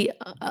to be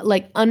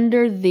like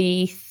under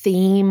the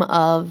theme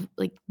of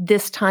like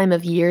this time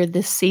of year,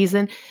 this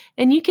season.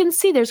 And you can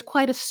see there's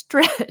quite a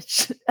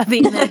stretch of the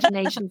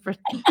imagination for.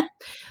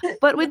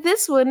 But with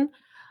this one,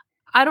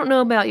 I don't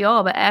know about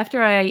y'all, but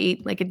after I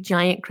eat like a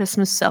giant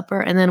Christmas supper,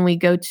 and then we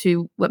go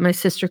to what my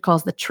sister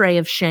calls the tray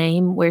of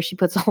shame, where she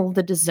puts all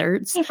the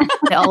desserts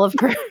that all of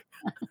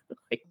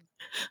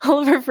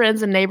her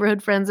friends and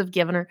neighborhood friends have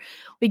given her.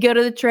 We go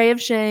to the tray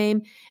of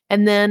shame,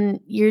 and then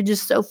you're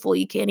just so full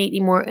you can't eat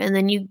anymore. And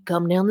then you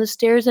come down the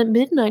stairs at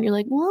midnight, and you're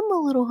like, well, I'm a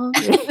little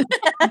hungry.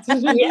 At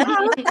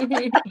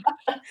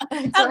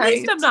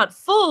least I'm not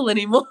full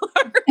anymore.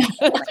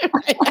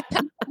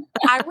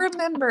 I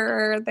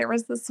remember there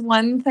was this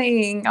one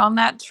thing on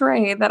that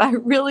tray that I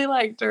really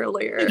liked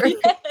earlier.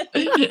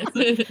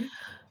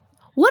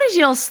 What is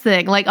y'all's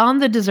thing? Like on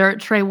the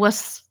dessert tray,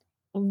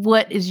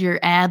 what is your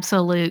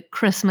absolute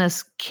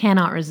Christmas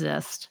cannot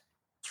resist?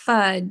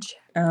 Fudge.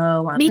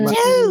 Oh, Me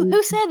too.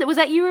 Who said that? Was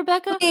that you,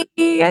 Rebecca?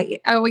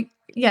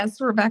 Yes,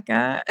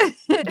 Rebecca.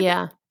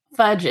 Yeah.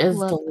 Fudge is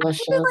Love-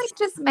 delicious. I feel like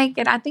just make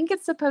it. I think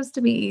it's supposed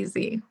to be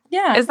easy.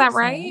 Yeah. Is that I think so.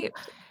 right?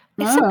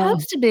 It's Oh,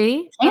 supposed to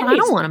be, but I candy's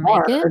don't want to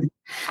make it.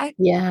 hard.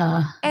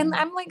 Yeah. And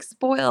I'm like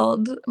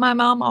spoiled. My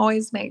mom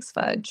always makes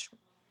fudge.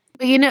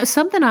 But you know,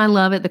 something I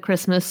love at the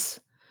Christmas,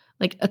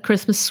 like a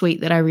Christmas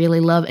sweet that I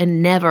really love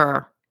and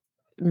never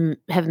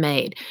have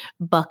made,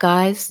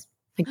 Buckeyes,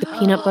 like the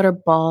peanut butter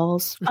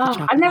balls. With the Oh,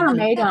 chocolate I've never on it.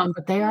 made them,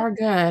 but they are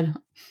good.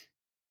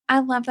 I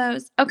love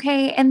those.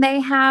 Okay, and they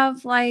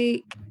have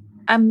like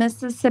a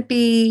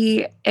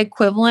Mississippi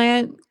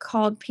equivalent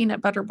called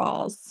peanut butter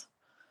balls.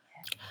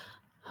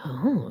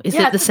 Oh, is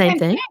Yeah, it the it's same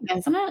thing?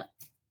 isn't it?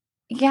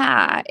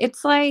 Yeah,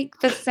 it's like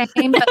the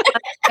same but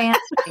less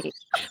fancy.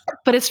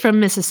 But it's from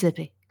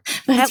Mississippi.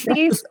 At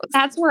least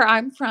that's where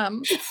I'm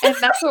from, and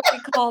that's what we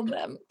call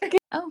them.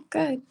 Oh,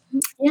 good.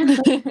 Yeah.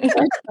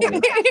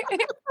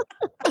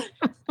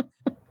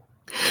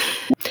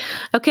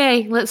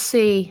 Okay, let's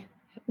see.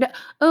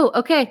 Oh,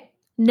 okay.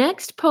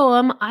 Next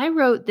poem, I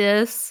wrote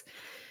this.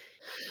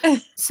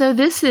 So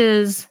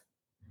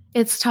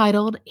it's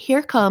titled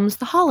Here Comes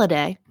the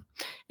Holiday.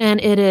 And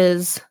it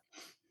is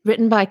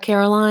written by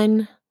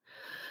Caroline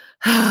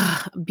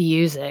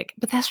Busick.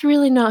 But that's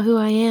really not who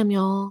I am,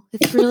 y'all.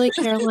 It's really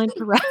Caroline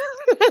Perot.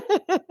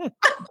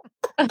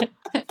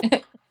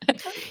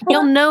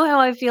 You'll know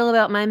how I feel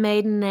about my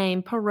maiden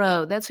name,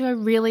 Perot. That's who I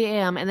really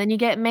am. And then you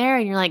get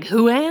married and you're like,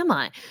 who am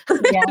I?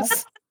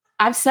 Yes.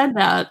 I've said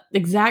that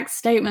exact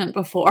statement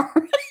before.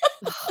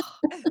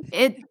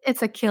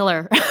 It's a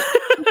killer.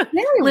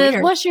 Very Liz,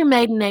 weird. what's your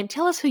maiden name?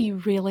 Tell us who you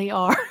really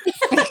are.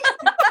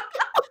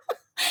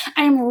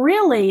 I am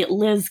really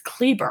Liz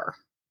Kleber.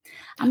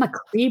 I'm a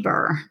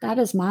Kleber.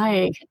 That's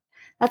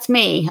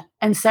me.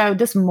 And so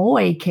this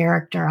Moy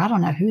character, I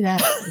don't know who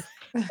that is.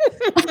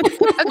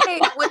 Okay,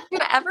 would you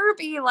ever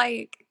be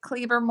like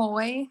Cleaver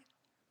Moy?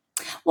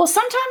 Well,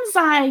 sometimes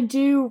I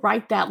do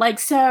write that. Like,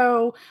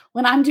 so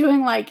when I'm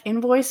doing like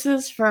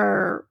invoices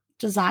for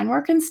design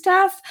work and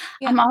stuff,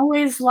 Yeah. I'm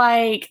always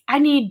like, I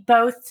need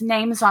both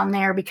names on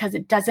there because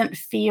it doesn't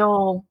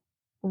feel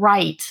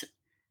right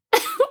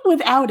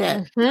without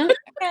it. Mhm.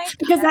 Okay.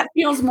 Because that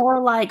feels more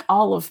like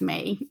all of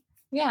me.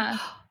 Yeah.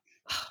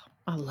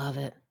 I love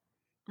it.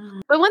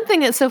 But one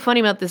thing that's so funny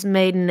about this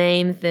maiden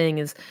name thing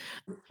is,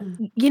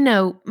 you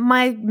know,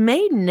 my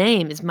maiden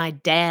name is my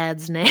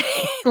dad's name.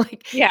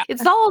 Like, Yeah.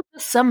 it's all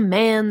just some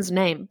man's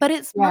name, but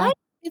it's Yeah.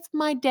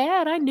 my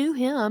dad. I knew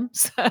him.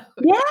 So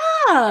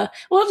Yeah.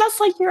 Well, that's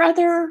like your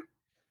other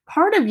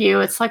part of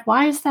you. It's like,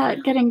 why is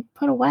that getting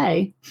put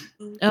away?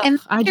 And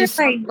I your just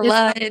like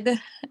blood.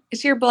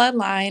 It's your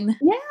bloodline.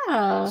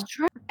 Yeah. It's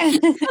true.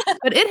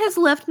 But it has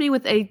left me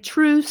with a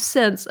true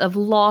sense of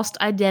lost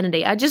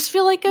identity. I just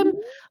feel like I'm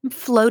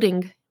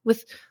floating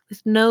with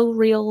no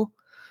real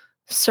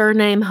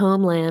surname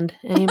homeland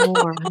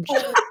anymore. I'm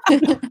just, I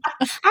have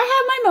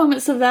my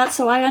moments of that,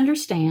 so I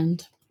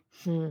understand.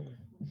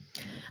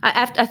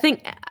 I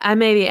think I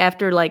maybe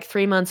after like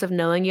 3 months of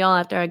knowing y'all,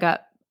 after I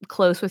got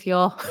close with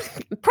y'all,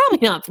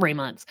 probably not 3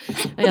 months.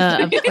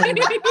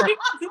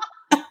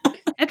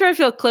 After I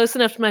feel close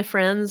enough to my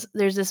friends,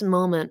 there's this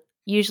moment,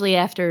 usually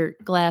after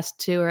glass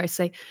 2, where I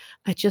say,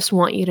 I just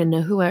want you to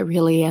know who I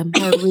really am.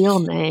 My real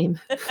name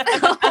is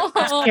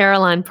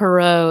Caroline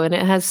Perot, and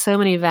it has so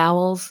many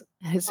vowels.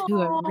 It's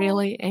who I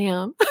really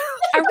am.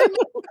 I remember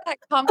that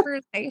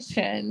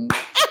conversation.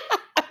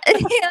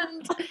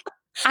 And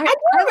I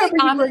remember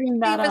you bringing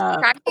that was up.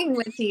 tracking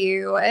with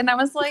you, and I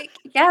was like,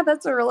 "Yeah,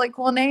 that's a really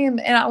cool name,"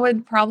 and I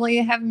would probably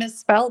have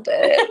misspelled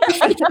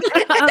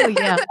it. Oh,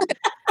 yeah.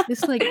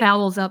 It's like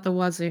vowels out the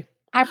wazoo.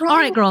 I probably All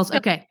right, girls.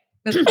 Okay.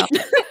 misspelled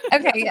it.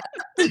 Okay,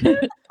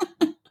 yeah.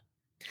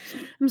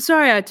 I'm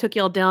sorry I took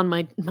y'all down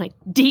my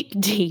deep,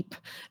 deep,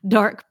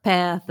 dark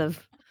path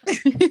of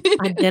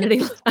identity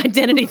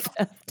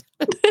theft.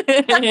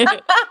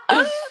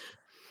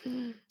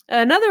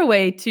 Another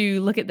way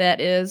to look at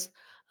that is,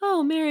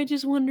 oh, marriage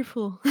is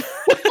wonderful.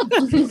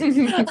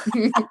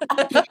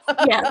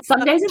 Yeah,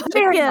 some days it's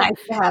very Yeah.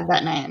 nice to have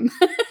that name.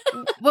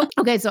 Well,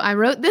 okay, so I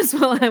wrote this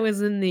while I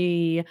was in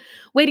the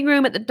waiting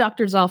room at the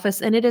doctor's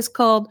office, and it is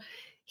called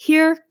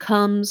Here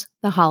Comes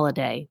the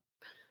Holiday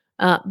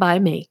by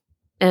me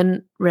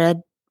and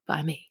read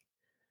by me.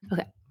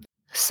 Okay.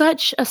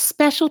 Such a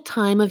special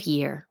time of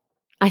year.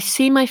 I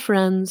see my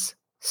friends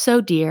so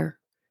dear.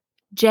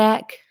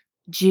 Jack,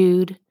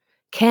 Jude,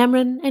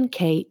 Cameron, and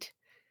Kate.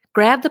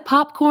 Grab the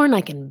popcorn,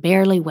 I can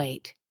barely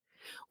wait.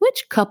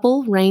 Which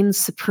couple reigns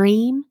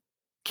supreme?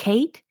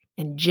 Kate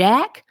and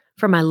Jack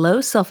for my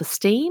low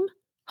self-esteem?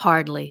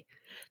 Hardly.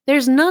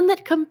 There's none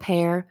that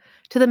compare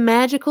to the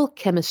magical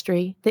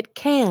chemistry that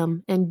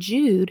Cam and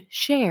Jude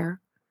share.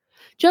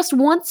 Just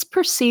once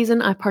per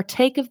season I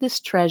partake of this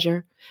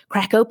treasure,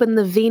 crack open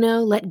the vino,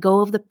 let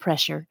go of the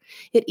pressure.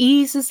 It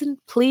eases and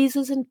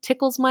pleases and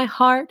tickles my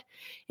heart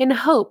in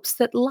hopes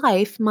that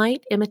life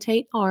might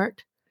imitate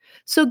art.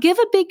 So give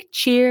a big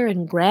cheer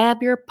and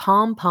grab your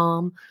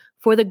pom-pom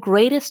for the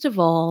greatest of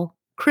all,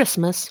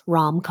 Christmas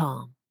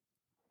rom-com.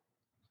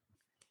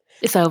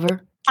 It's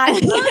over. I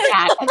love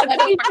that. And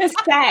let me just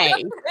say,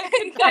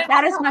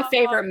 that is my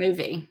favorite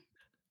movie.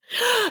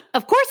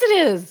 Of course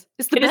it is.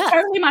 It's the It is best.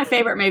 totally my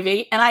favorite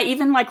movie. And I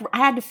even I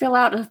had to fill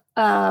out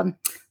a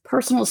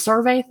personal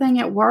survey thing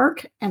at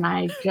work, and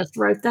I just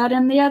wrote that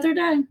in the other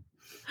day.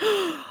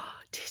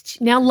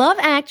 Now, Love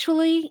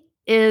Actually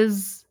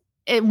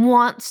it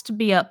wants to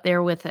be up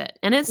there with it,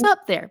 and it's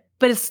up there,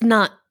 but it's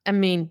not. I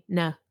mean,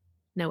 no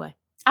way.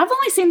 I've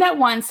only seen that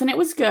once, and it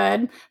was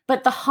good.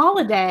 But The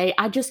Holiday,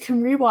 I just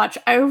can rewatch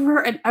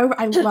over and over.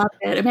 I love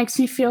it. It makes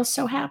me feel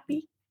so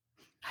happy.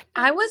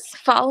 I was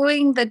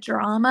following the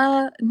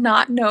drama,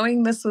 not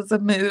knowing this was a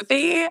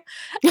movie. And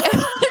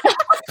I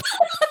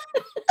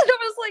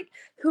was like,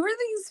 who are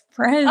these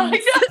friends?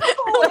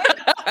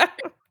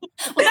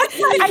 Well,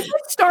 I did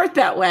start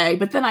that way,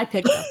 but then I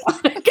picked up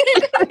on it.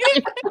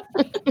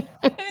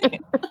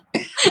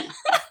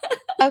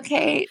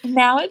 Okay,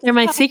 now it's They're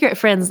my secret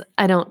friends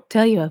I don't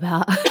tell you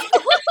about.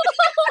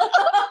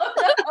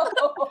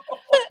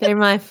 They're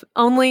my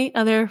only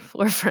other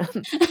 4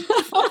 friends.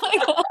 Oh my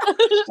gosh.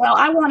 Well,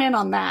 I want in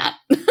on that.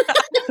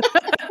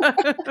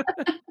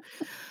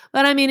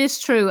 But I mean, it's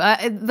true.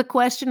 The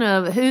question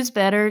of who's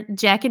better,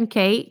 Jack and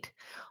Kate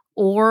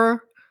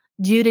or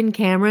Jude and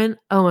Cameron?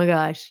 Oh my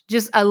gosh.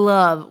 I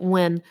love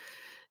when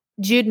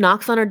Jude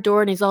knocks on her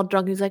door and he's all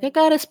drunk. He's like, I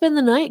gotta spend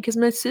the night because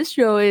my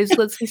sister always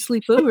lets me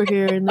sleep over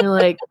here. And they're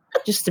like,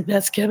 just the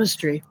best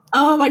chemistry.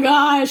 Oh my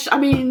gosh. I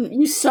mean,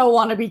 you so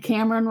want to be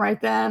Cameron right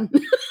then.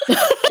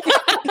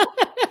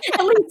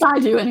 At least I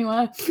do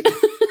anyway.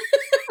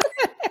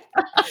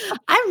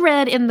 I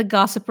read in the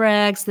gossip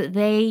rags that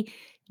they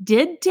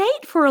did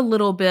date for a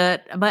little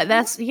bit, but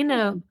that's, I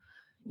don't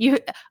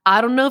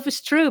know if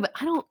it's true, but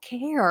I don't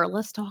care.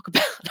 Let's talk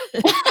about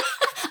it.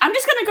 I'm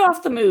just going to go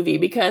off the movie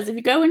because if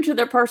you go into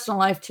their personal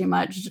life too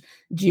much,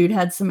 Jude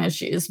had some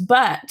issues,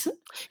 but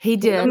He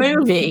did. the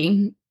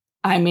movie,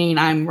 I mean,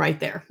 I'm right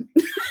there.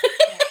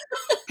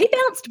 He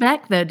bounced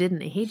back though,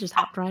 didn't he? He just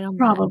hopped right on.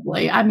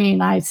 Probably. I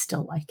mean, I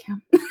still like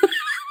him.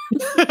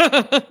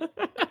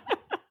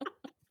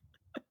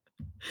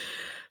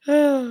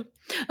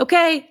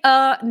 Okay,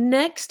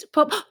 next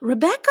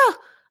Rebecca,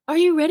 are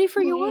you ready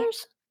for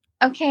yours?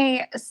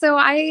 Okay, so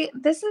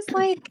this is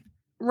like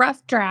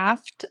rough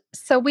draft,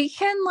 so we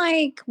can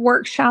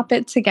workshop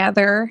it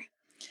together,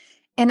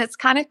 and it's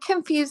kind of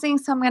confusing,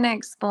 so I'm going to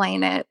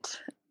explain it.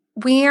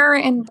 We are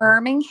in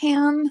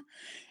Birmingham,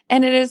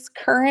 and it is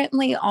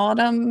currently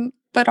autumn,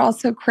 but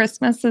also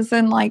Christmas is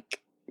in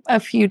a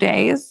few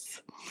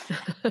days,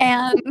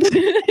 and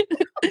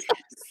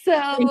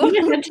so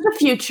into the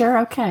future,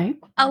 okay.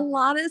 a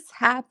lot is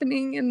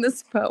happening in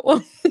this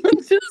poem.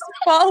 Just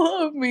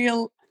follow me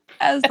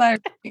as I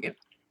read.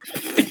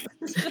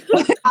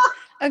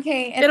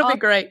 Okay, and It'll be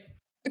great.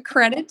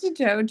 credit to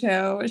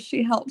JoJo.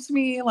 She helps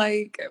me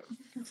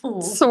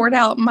sort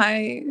out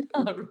my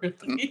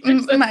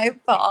my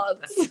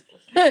thoughts.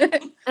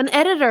 An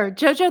editor,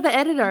 JoJo the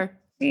editor,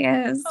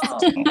 Yes.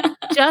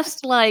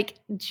 just like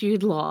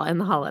Jude Law in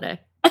The Holiday.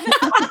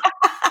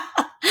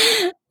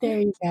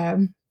 There you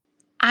go.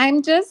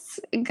 I'm just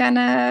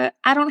gonna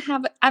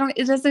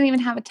it doesn't even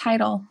have a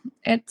title.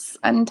 It's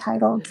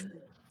untitled.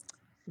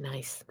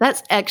 Nice.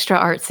 That's extra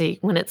artsy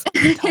when it's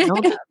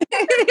untitled.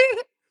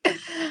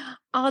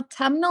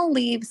 Autumnal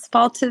leaves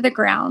fall to the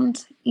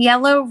ground,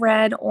 yellow,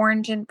 red,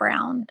 orange, and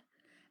brown.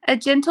 A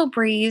gentle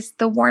breeze,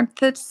 the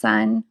warmth of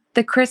sun,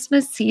 the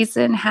Christmas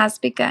season has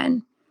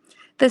begun.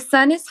 The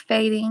sun is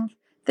fading,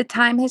 the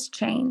time has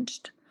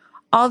changed.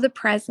 All the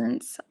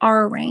presents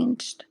are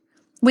arranged.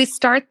 We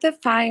start the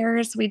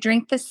fires, we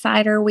drink the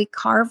cider, we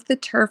carve the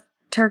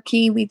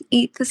turkey, we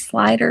eat the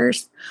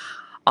sliders.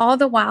 All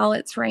the while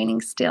it's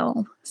raining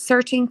still,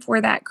 searching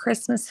for that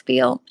Christmas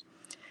feel.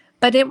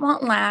 But it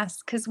won't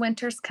last because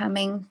winter's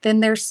coming, then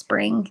there's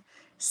spring.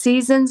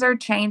 Seasons are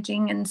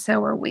changing and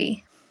so are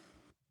we.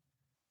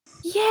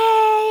 Yay,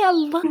 I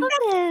love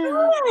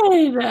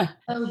it. Good.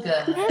 So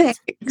good.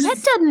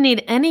 That doesn't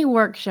need any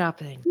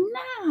workshopping.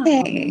 No.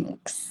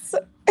 Thanks.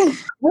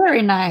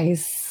 Very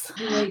nice.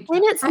 And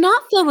it's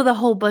not filled with a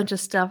whole bunch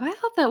of stuff. I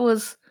thought that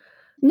was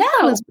No,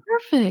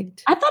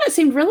 perfect. I thought it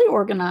seemed really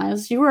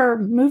organized. You were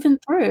moving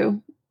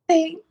through.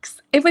 Thanks.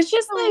 It was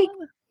just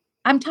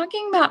I'm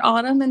talking about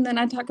autumn and then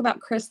I talk about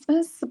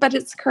Christmas, but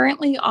it's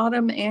currently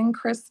autumn and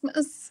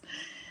Christmas.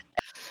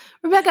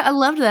 Rebecca, I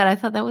loved that.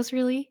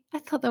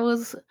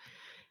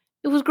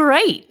 It was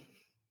great.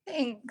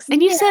 Thanks.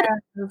 And you said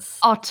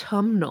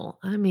autumnal.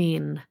 I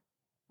mean,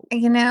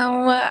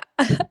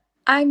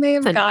 I may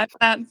have gotten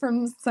that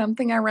from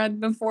something I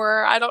read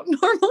before. I don't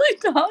normally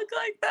talk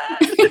like that.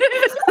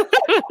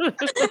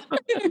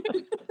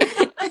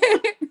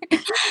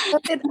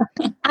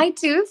 I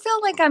do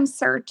feel like I'm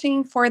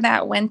searching for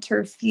that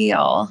winter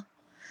feel.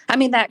 I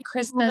mean, that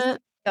Christmas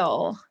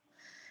feel.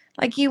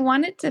 Like you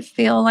want it to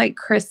feel like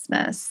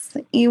Christmas.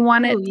 You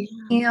want it to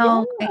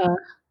feel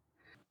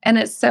and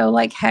it's so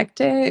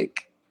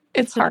hectic.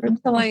 It's hard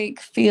to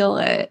feel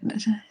it.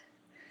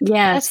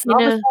 Yes,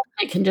 it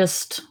can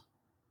just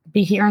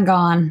be here and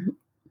gone.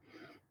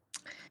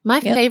 My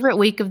Yep. favorite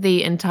week of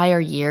the entire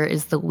year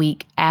is the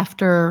week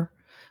after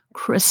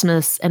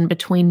Christmas and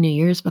between New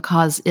Year's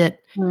because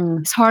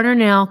it's harder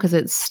now because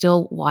it's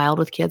still wild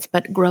with kids.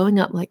 But growing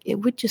up, like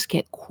it would just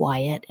get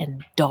quiet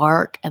and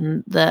dark,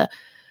 and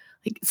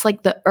it's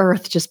like the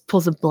earth just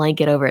pulls a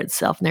blanket over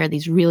itself, and there are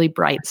these really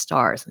bright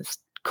stars, and it's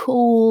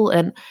cool,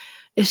 and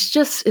I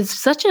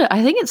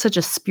think it's such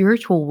a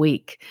spiritual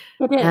week,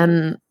 It is.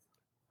 and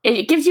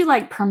It gives you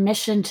like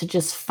permission to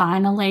just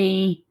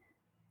finally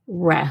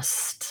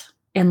rest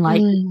and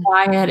like be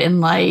quiet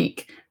and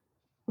like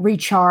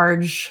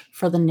recharge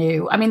for the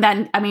new.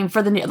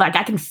 For the new, like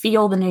I can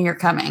feel the new year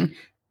coming,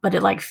 but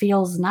it like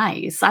feels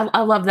nice.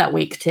 I love that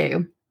week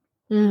too.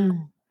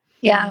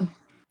 Yeah.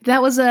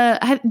 That was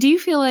do you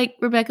feel like,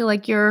 Rebecca,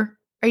 like are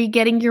you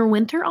getting your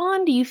winter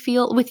on? Do you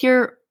feel with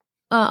your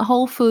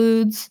Whole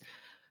Foods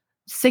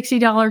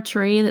 $60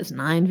 tree that's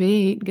 9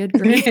 feet? Good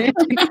grief.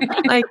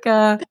 Like,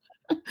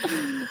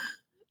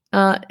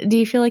 do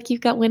you feel like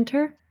you've got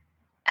winter?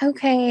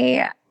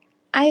 Okay.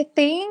 I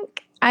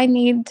think I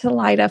need to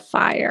light a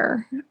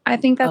fire. I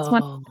think that's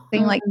one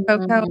thing, like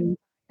cocoa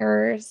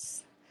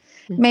fires.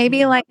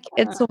 Maybe like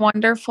It's a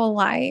Wonderful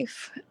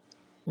Life.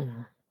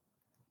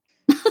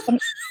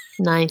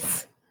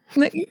 Nice.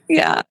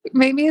 Yeah.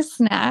 Maybe a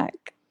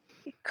snack.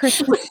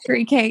 Christmas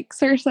tree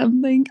cakes or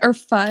something. Or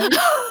fudge.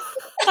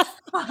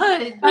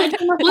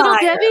 Little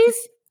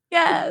Debbie's?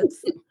 Yes.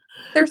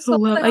 They're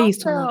sold I out,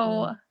 used to love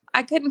though. them.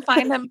 I couldn't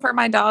find them for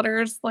my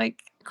daughter's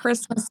like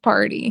Christmas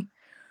party.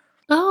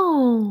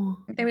 Oh.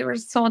 They were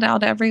sold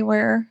out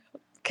everywhere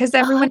because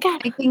everyone's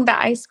making the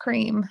ice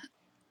cream.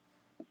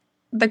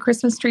 The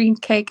Christmas tree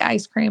cake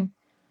ice cream.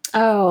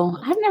 Oh,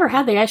 I've never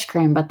had the ice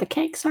cream, but the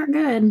cakes are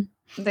good.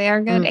 They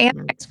are good.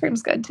 And ice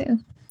cream's good too.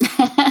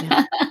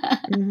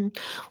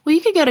 Well,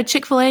 you could go to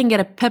Chick-fil-A and get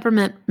a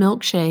peppermint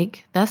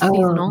milkshake. That's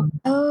seasonal.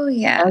 Oh,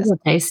 yeah. Those are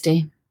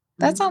tasty.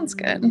 That sounds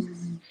good.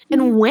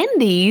 And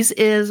Wendy's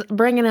is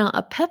bringing out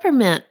a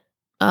peppermint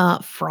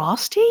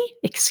Frosty.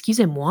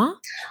 Excusez-moi.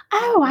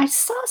 Oh, I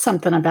saw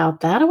something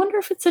about that. I wonder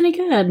if it's any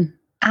good.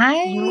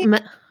 I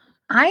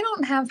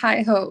don't have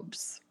high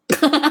hopes.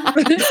 I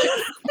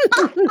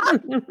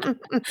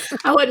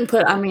wouldn't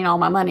put, all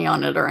my money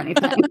on it or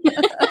anything.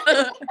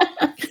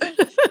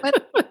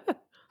 But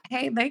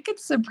hey, they could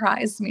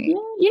surprise me. Yeah,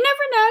 you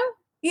never know.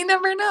 You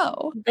never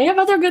know. They have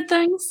other good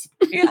things.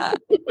 Yeah.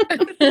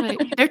 Right.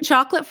 Their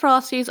chocolate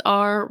Frosties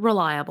are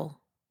reliable.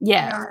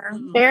 Yeah.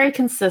 Very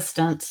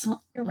consistent.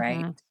 You're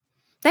right.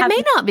 They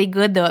may not be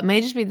good, though. It may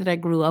just be that I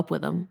grew up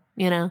with them,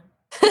 you know?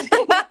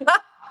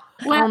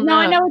 Well, no,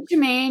 I know what you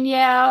mean.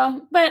 Yeah.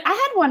 But I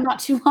had one not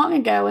too long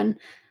ago, and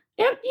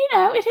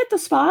it hit the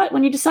spot.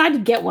 When you decide to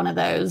get one of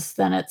those,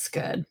 then it's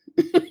good.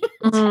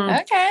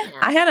 Okay.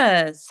 I had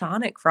a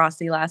Sonic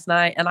Frosty last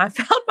night, and I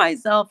found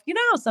myself,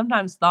 how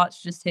sometimes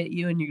thoughts just hit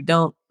you and you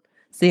don't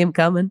see them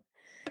coming.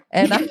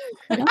 And I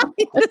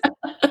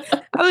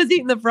was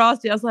eating the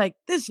Frosty. I was like,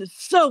 this is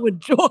so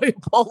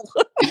enjoyable.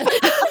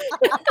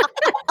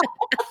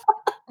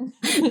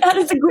 That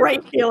is a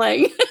great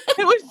feeling.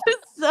 It was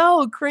just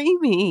so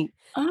creamy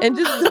and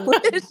just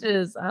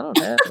delicious. I don't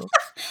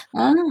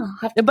know.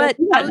 But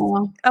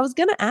I was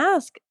going to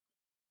ask,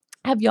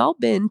 have y'all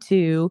been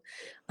to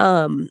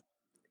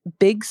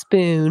Big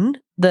Spoon,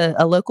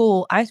 a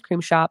local ice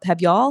cream shop?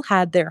 Have y'all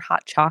had their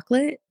hot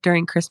chocolate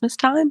during Christmas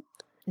time?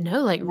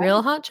 No, like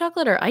real hot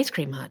chocolate or ice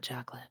cream hot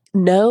chocolate?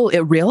 No,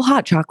 real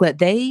hot chocolate.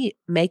 They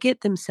make it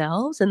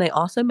themselves, and they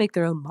also make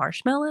their own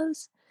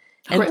marshmallows.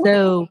 And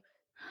so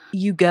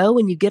you go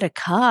and you get a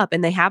cup,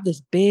 and they have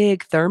this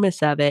big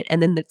thermos of it,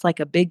 and then it's like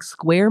a big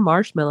square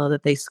marshmallow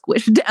that they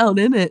squish down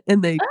in it,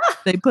 and they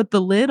put the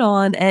lid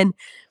on. And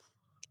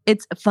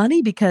it's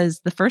funny because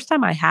the first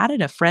time I had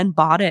it, a friend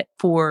bought it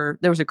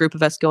there was a group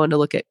of us going to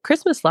look at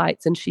Christmas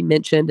lights, and she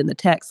mentioned in the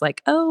text,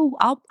 like, oh,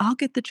 I'll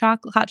get the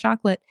hot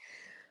chocolate.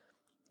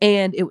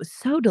 And it was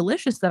so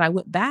delicious that I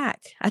went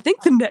back, I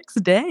think the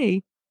next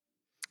day.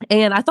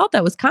 And I thought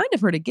that was kind of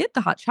her to get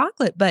the hot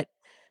chocolate, but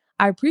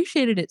I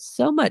appreciated it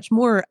so much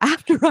more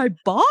after I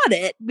bought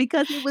it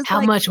because it was How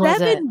much was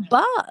it?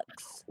 $7.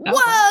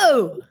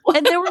 Whoa!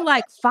 And there were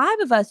like 5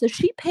 of us. So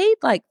she paid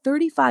like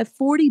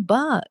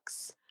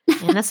 $35-$40.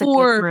 And that's a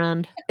good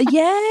friend.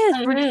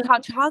 Yes, for just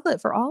hot chocolate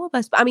for all of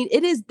us. But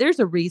there's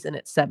a reason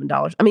it's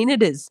 $7.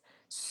 It is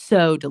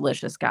so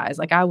delicious, guys.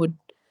 Like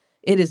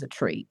it is a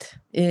treat.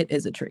 It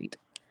is a treat.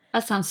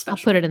 That sounds special.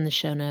 I'll put it in the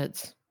show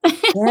notes.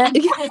 Please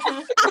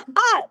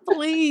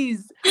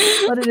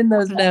put it in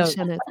those notes.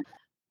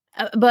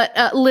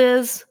 But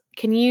Liz,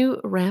 can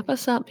you wrap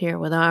us up here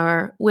with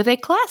a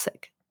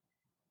classic?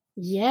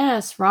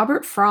 Yes,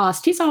 Robert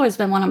Frost. He's always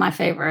been one of my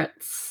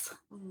favorites.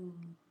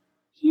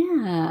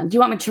 Yeah. Do you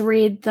want me to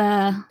read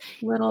the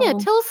little? Yeah,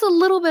 tell us a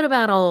little bit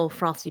about old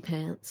Frosty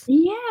Pants.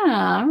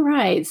 Yeah, all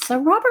right. So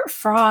Robert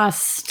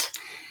Frost,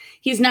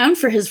 he's known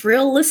for his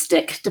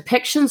realistic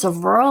depictions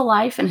of rural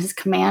life and his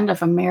command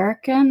of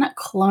American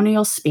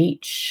colonial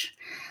speech.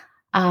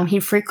 He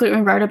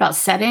frequently wrote about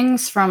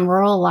settings from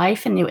rural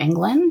life in New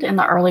England in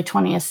the early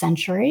 20th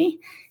century,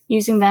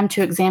 using them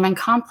to examine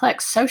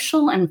complex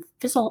social and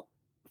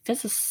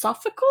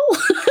philosophical.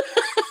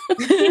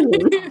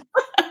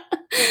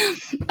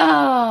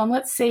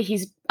 Let's see.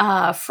 He's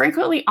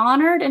frequently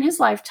honored in his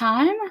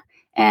lifetime,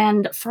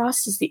 and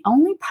Frost is the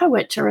only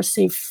poet to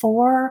receive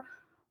 4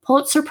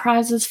 Pulitzer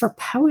Prizes for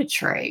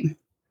poetry.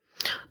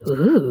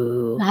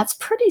 Ooh. That's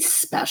pretty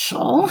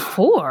special.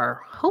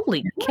 4.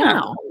 Holy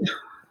cow.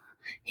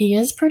 He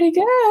is pretty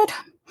good.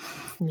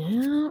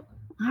 Yeah.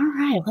 All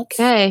right. Let's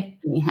Okay.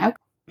 see. Okay.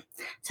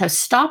 So,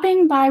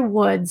 stopping by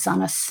woods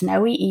on a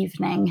snowy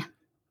evening.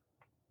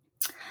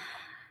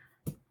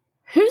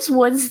 Whose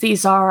woods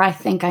these are, I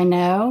think I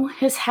know.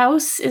 His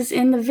house is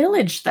in the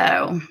village,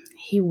 though.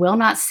 He will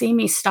not see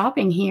me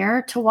stopping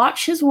here to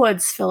watch his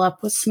woods fill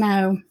up with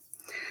snow.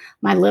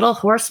 My little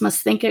horse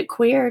must think it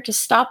queer to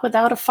stop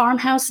without a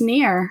farmhouse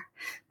near,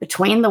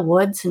 between the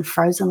woods and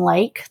frozen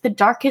lake, the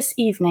darkest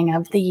evening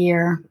of the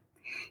year.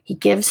 He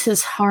gives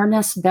his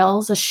harness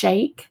bells a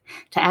shake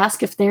to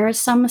ask if there is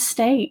some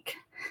mistake.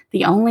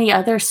 The only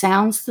other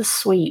sounds the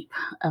sweep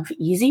of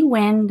easy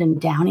wind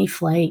and downy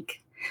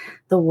flake.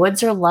 The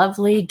woods are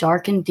lovely,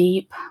 dark and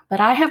deep,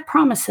 but I have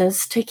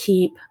promises to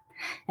keep,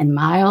 and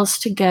miles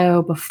to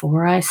go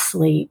before I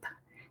sleep,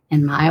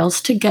 and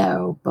miles to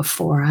go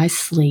before I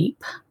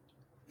sleep.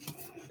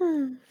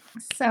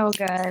 So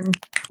good.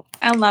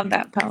 I love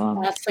that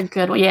poem. That's a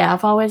good one. Yeah,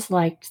 I've always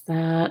liked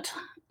that.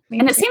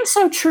 And it seems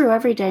so true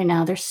every day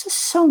now. There's just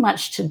so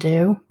much to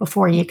do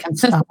before you can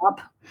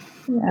stop.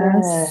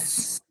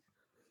 Yes.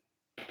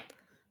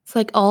 It's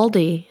like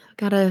Aldi.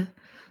 Gotta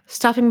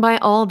stopping by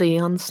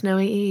Aldi on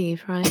Snowy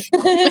Eve, right?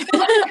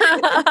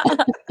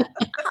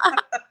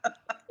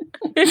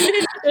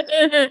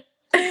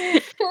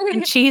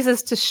 And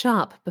cheeses to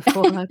shop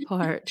before I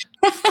part.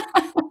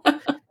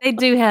 They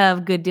do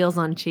have good deals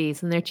on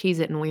cheese, and their cheese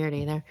isn't weird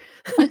either.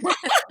 I've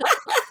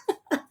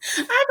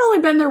only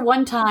been there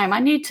one time.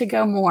 I need to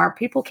go more.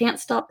 People can't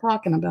stop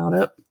talking about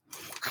it.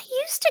 I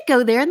used to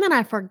go there, and then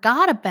I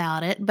forgot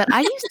about it. But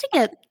I used to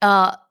get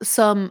I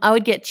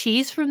would get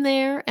cheese from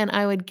there, and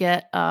I would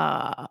get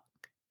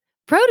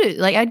produce.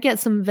 Like, I'd get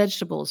some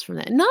vegetables from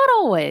there. Not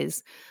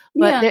always,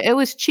 but it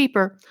was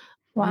cheaper.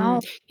 Wow.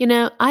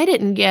 I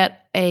didn't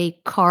get a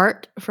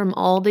cart from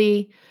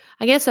Aldi.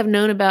 I guess I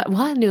knew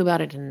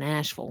about it in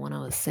Nashville when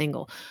I was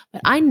single,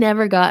 but I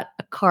never got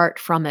a cart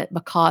from it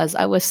because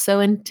I was so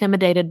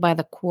intimidated by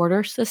the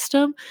quarter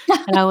system,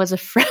 and I was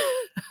afraid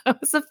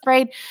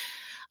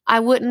I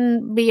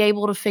wouldn't be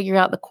able to figure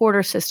out the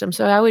quarter system.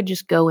 So I would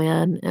just go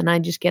in and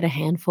I'd just get a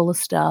handful of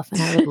stuff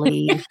and I would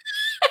leave.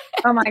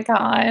 Oh my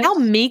God. How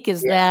meek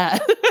is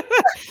that?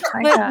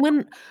 But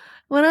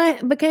when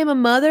I became a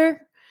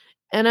mother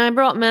and I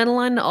brought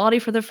Madeline to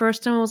Aldi for the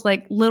first time, I was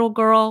like, little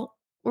girl,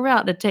 we're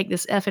out to take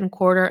this effing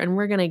quarter and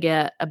we're going to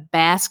get a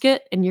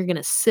basket and you're going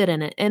to sit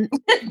in it. And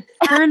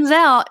turns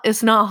out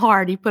it's not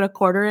hard. You put a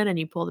quarter in and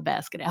you pull the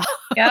basket out.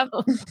 Yep.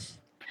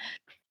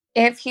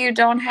 If you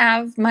don't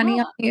have money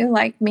on you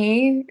like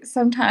me,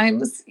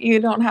 sometimes you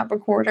don't have a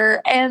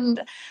quarter.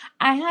 And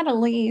I had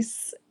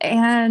Elise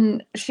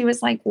and she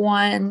was like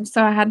 1,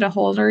 so I had to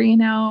hold her,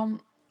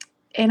 and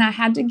I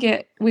had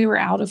to we were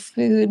out of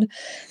food.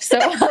 So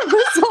I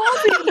was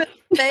holding the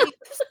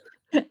steaks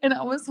and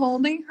I was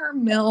holding her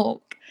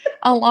milk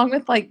along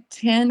with like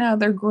 10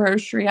 other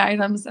grocery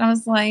items. And I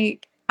was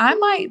like, I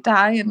might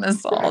die in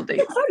this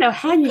Aldi. I don't know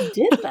how you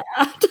did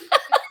that.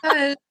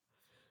 Because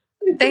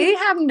they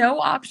have no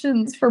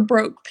options for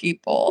broke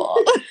people.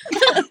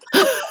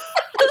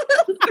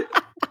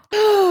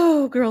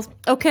 Oh, girls.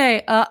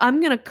 Okay, I'm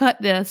going to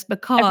cut this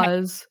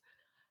because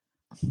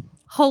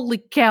holy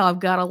cow, I've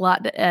got a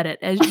lot to edit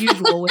as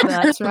usual with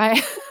us,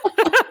 right?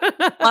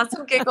 Lots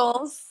of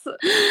giggles.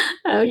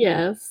 Oh,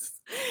 yes.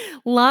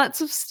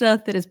 Lots of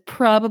stuff that is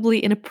probably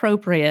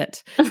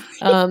inappropriate.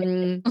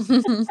 May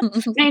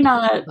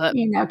not,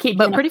 keep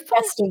but in pretty a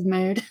festive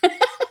mood.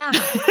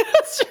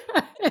 That's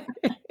right.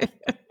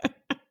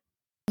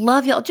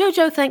 Love y'all.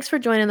 JoJo, thanks for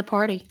joining the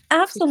party.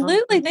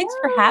 Absolutely. Thanks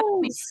for having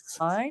me.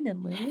 Fine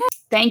and Liz.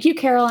 Thank you,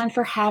 Caroline,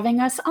 for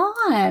having us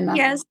on.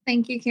 Yes,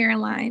 thank you,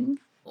 Caroline.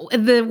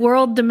 The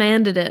world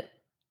demanded it.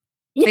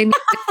 They We're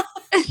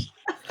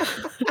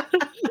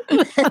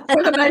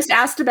the most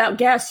asked about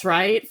guests,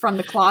 right? From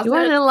the closet. You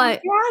want to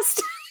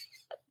podcast.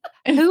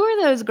 Who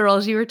are those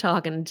girls you were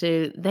talking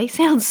to? They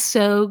sound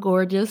so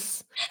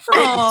gorgeous.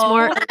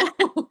 Smart.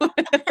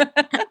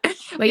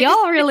 But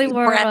y'all really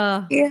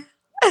were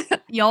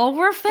y'all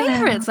were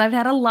favorites. I've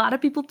had a lot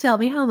of people tell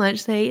me how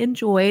much they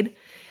enjoyed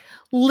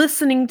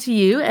listening to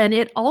you. And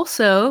it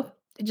also,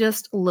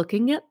 just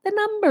looking at the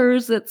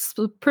numbers, it's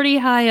a pretty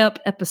high up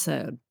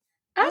episode.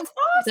 That's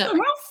awesome.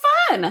 How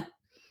fun.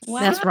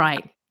 Wow. That's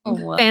right.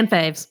 Oh, Fan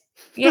faves.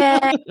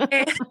 Yeah.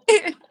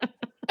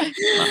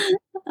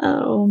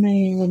 Oh,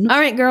 man. All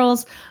right,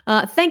 girls.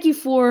 Thank you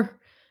for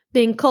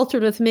being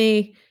cultured with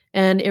me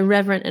and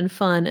irreverent and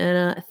fun.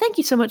 And thank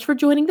you so much for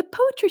joining the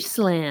Poetry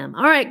Slam.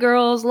 All right,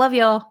 girls. Love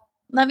y'all.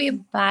 Love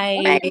you.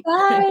 Bye.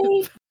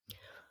 Bye.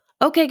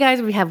 Okay,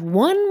 guys, we have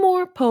one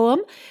more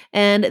poem,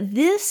 and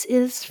this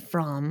is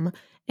from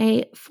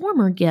a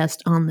former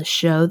guest on the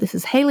show. This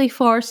is Haley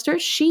Forrester.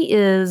 She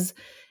is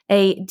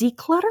a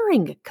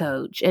decluttering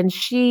coach, and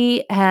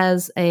she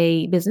has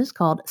a business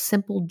called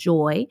Simple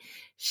Joy.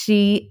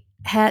 She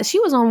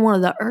was on one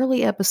of the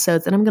early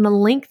episodes, and I'm going to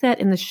link that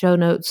in the show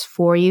notes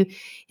for you.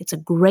 It's a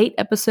great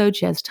episode.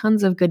 She has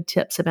tons of good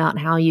tips about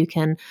how you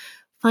can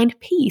find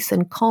peace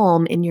and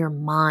calm in your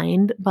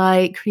mind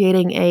by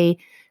creating a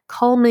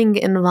calming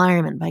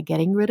environment, by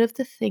getting rid of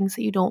the things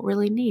that you don't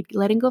really need,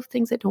 letting go of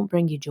things that don't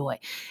bring you joy.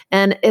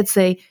 And it's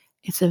a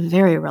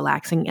very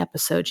relaxing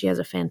episode. She has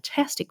a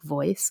fantastic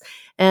voice.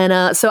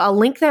 And so I'll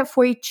link that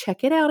for you.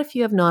 Check it out if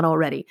you have not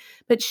already.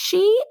 But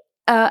she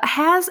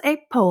has a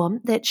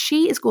poem that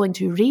she is going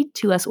to read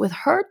to us with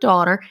her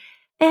daughter,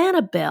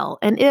 Annabelle.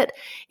 And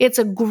it's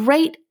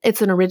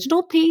an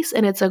original piece,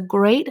 and it's a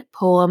great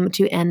poem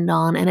to end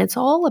on. And it's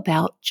all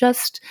about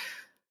just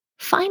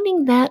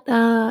finding that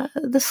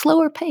the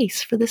slower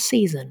pace for the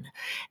season.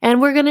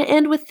 And we're going to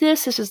end with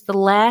this. This is the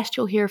last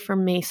you'll hear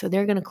from me, so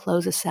they're going to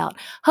close us out.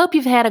 Hope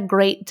you've had a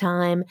great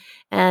time.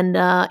 And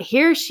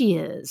here she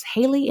is,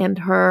 Haley and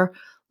her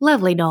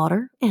lovely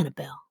daughter,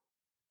 Annabelle.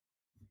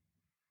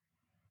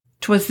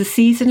 'Twas the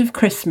season of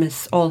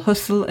Christmas, all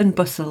hustle and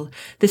bustle.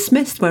 The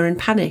Smiths were in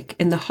panic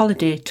in the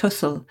holiday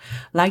tussle.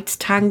 Lights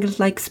tangled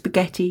like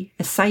spaghetti,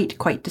 a sight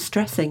quite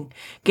distressing.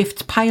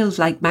 Gifts piled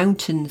like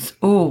mountains,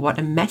 oh, what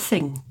a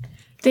messing.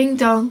 Ding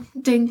dong,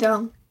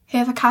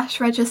 hear the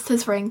cash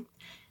registers ring.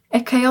 A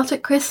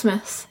chaotic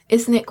Christmas,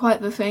 isn't it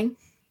quite the thing?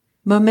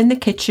 Mum in the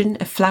kitchen,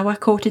 a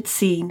flower-coated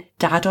scene.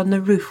 Dad on the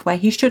roof where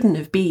he shouldn't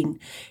have been.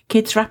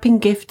 Kids wrapping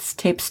gifts,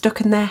 tape stuck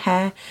in their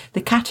hair.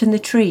 The cat in the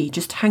tree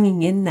just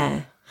hanging in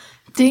there.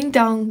 Ding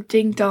dong,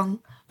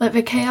 let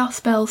the chaos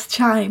bells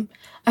chime.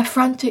 A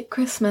frantic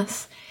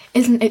Christmas,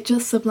 isn't it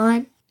just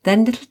sublime?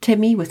 Then little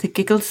Timmy, with a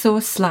giggle so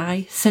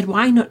sly, said,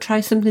 why not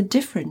try something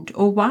different,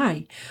 or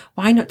why?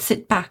 Why not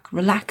sit back,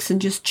 relax and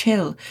just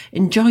chill,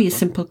 enjoy a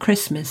simple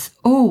Christmas,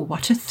 oh,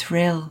 what a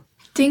thrill.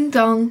 Ding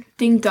dong,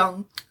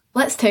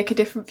 let's take a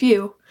different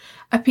view.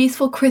 A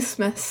peaceful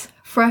Christmas,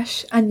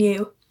 fresh and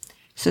new.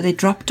 So they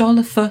dropped all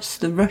the fuss,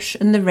 the rush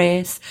and the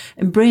race,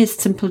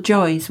 embraced simple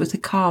joys with a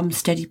calm,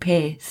 steady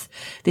pace.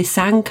 They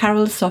sang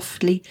carols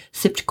softly,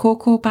 sipped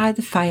cocoa by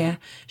the fire,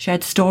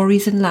 shared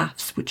stories and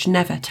laughs which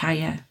never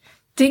tire.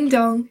 Ding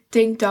dong,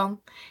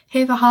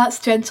 hear the heart's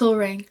gentle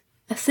ring.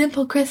 A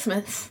simple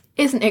Christmas,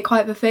 isn't it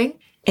quite the thing?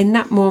 In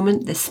that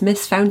moment the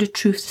Smiths found a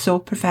truth so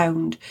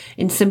profound.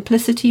 In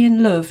simplicity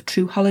and love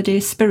true holiday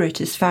spirit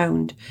is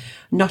found.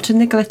 Not in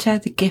the glitter,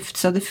 the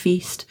gifts or the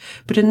feast,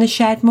 but in the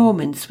shared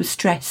moments with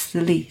stress the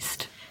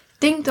least.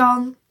 Ding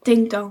dong,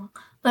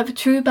 let the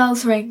true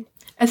bells ring.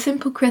 A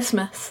simple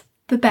Christmas,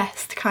 the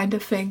best kind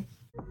of thing.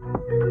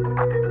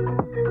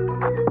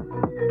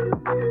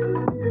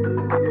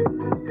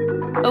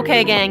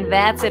 Okay, gang,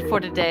 that's it for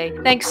today.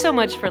 Thanks so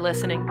much for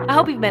listening. I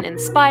hope you've been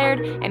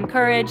inspired,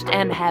 encouraged,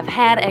 and have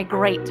had a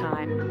great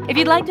time. If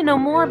you'd like to know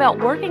more about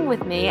working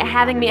with me,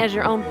 having me as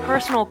your own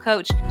personal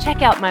coach,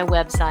 check out my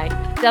website,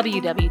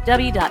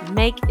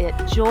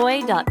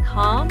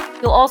 www.makeitjoy.com.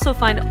 You'll also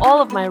find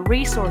all of my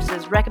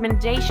resources,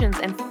 recommendations,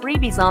 and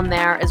freebies on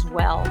there as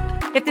well.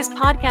 If this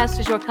podcast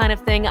is your kind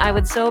of thing, I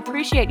would so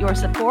appreciate your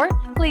support.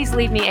 Please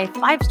leave me a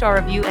 5-star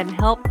review and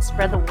help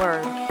spread the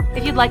word.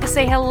 If you'd like to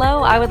say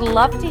hello, I would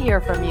love to hear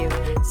from you.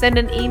 Send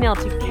an email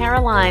to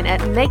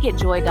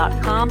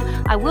caroline@makeitjoy.com.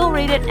 I will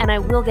read it and I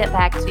will get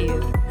back to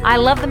you. I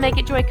love the Make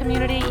It Joy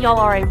community. Y'all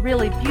are a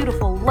really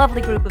beautiful,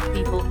 lovely group of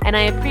people, and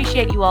I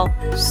appreciate you all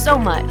so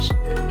much.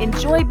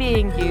 Enjoy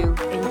being you,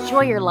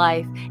 enjoy your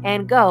life,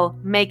 and go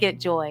make it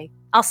joy.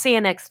 I'll see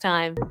you next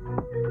time.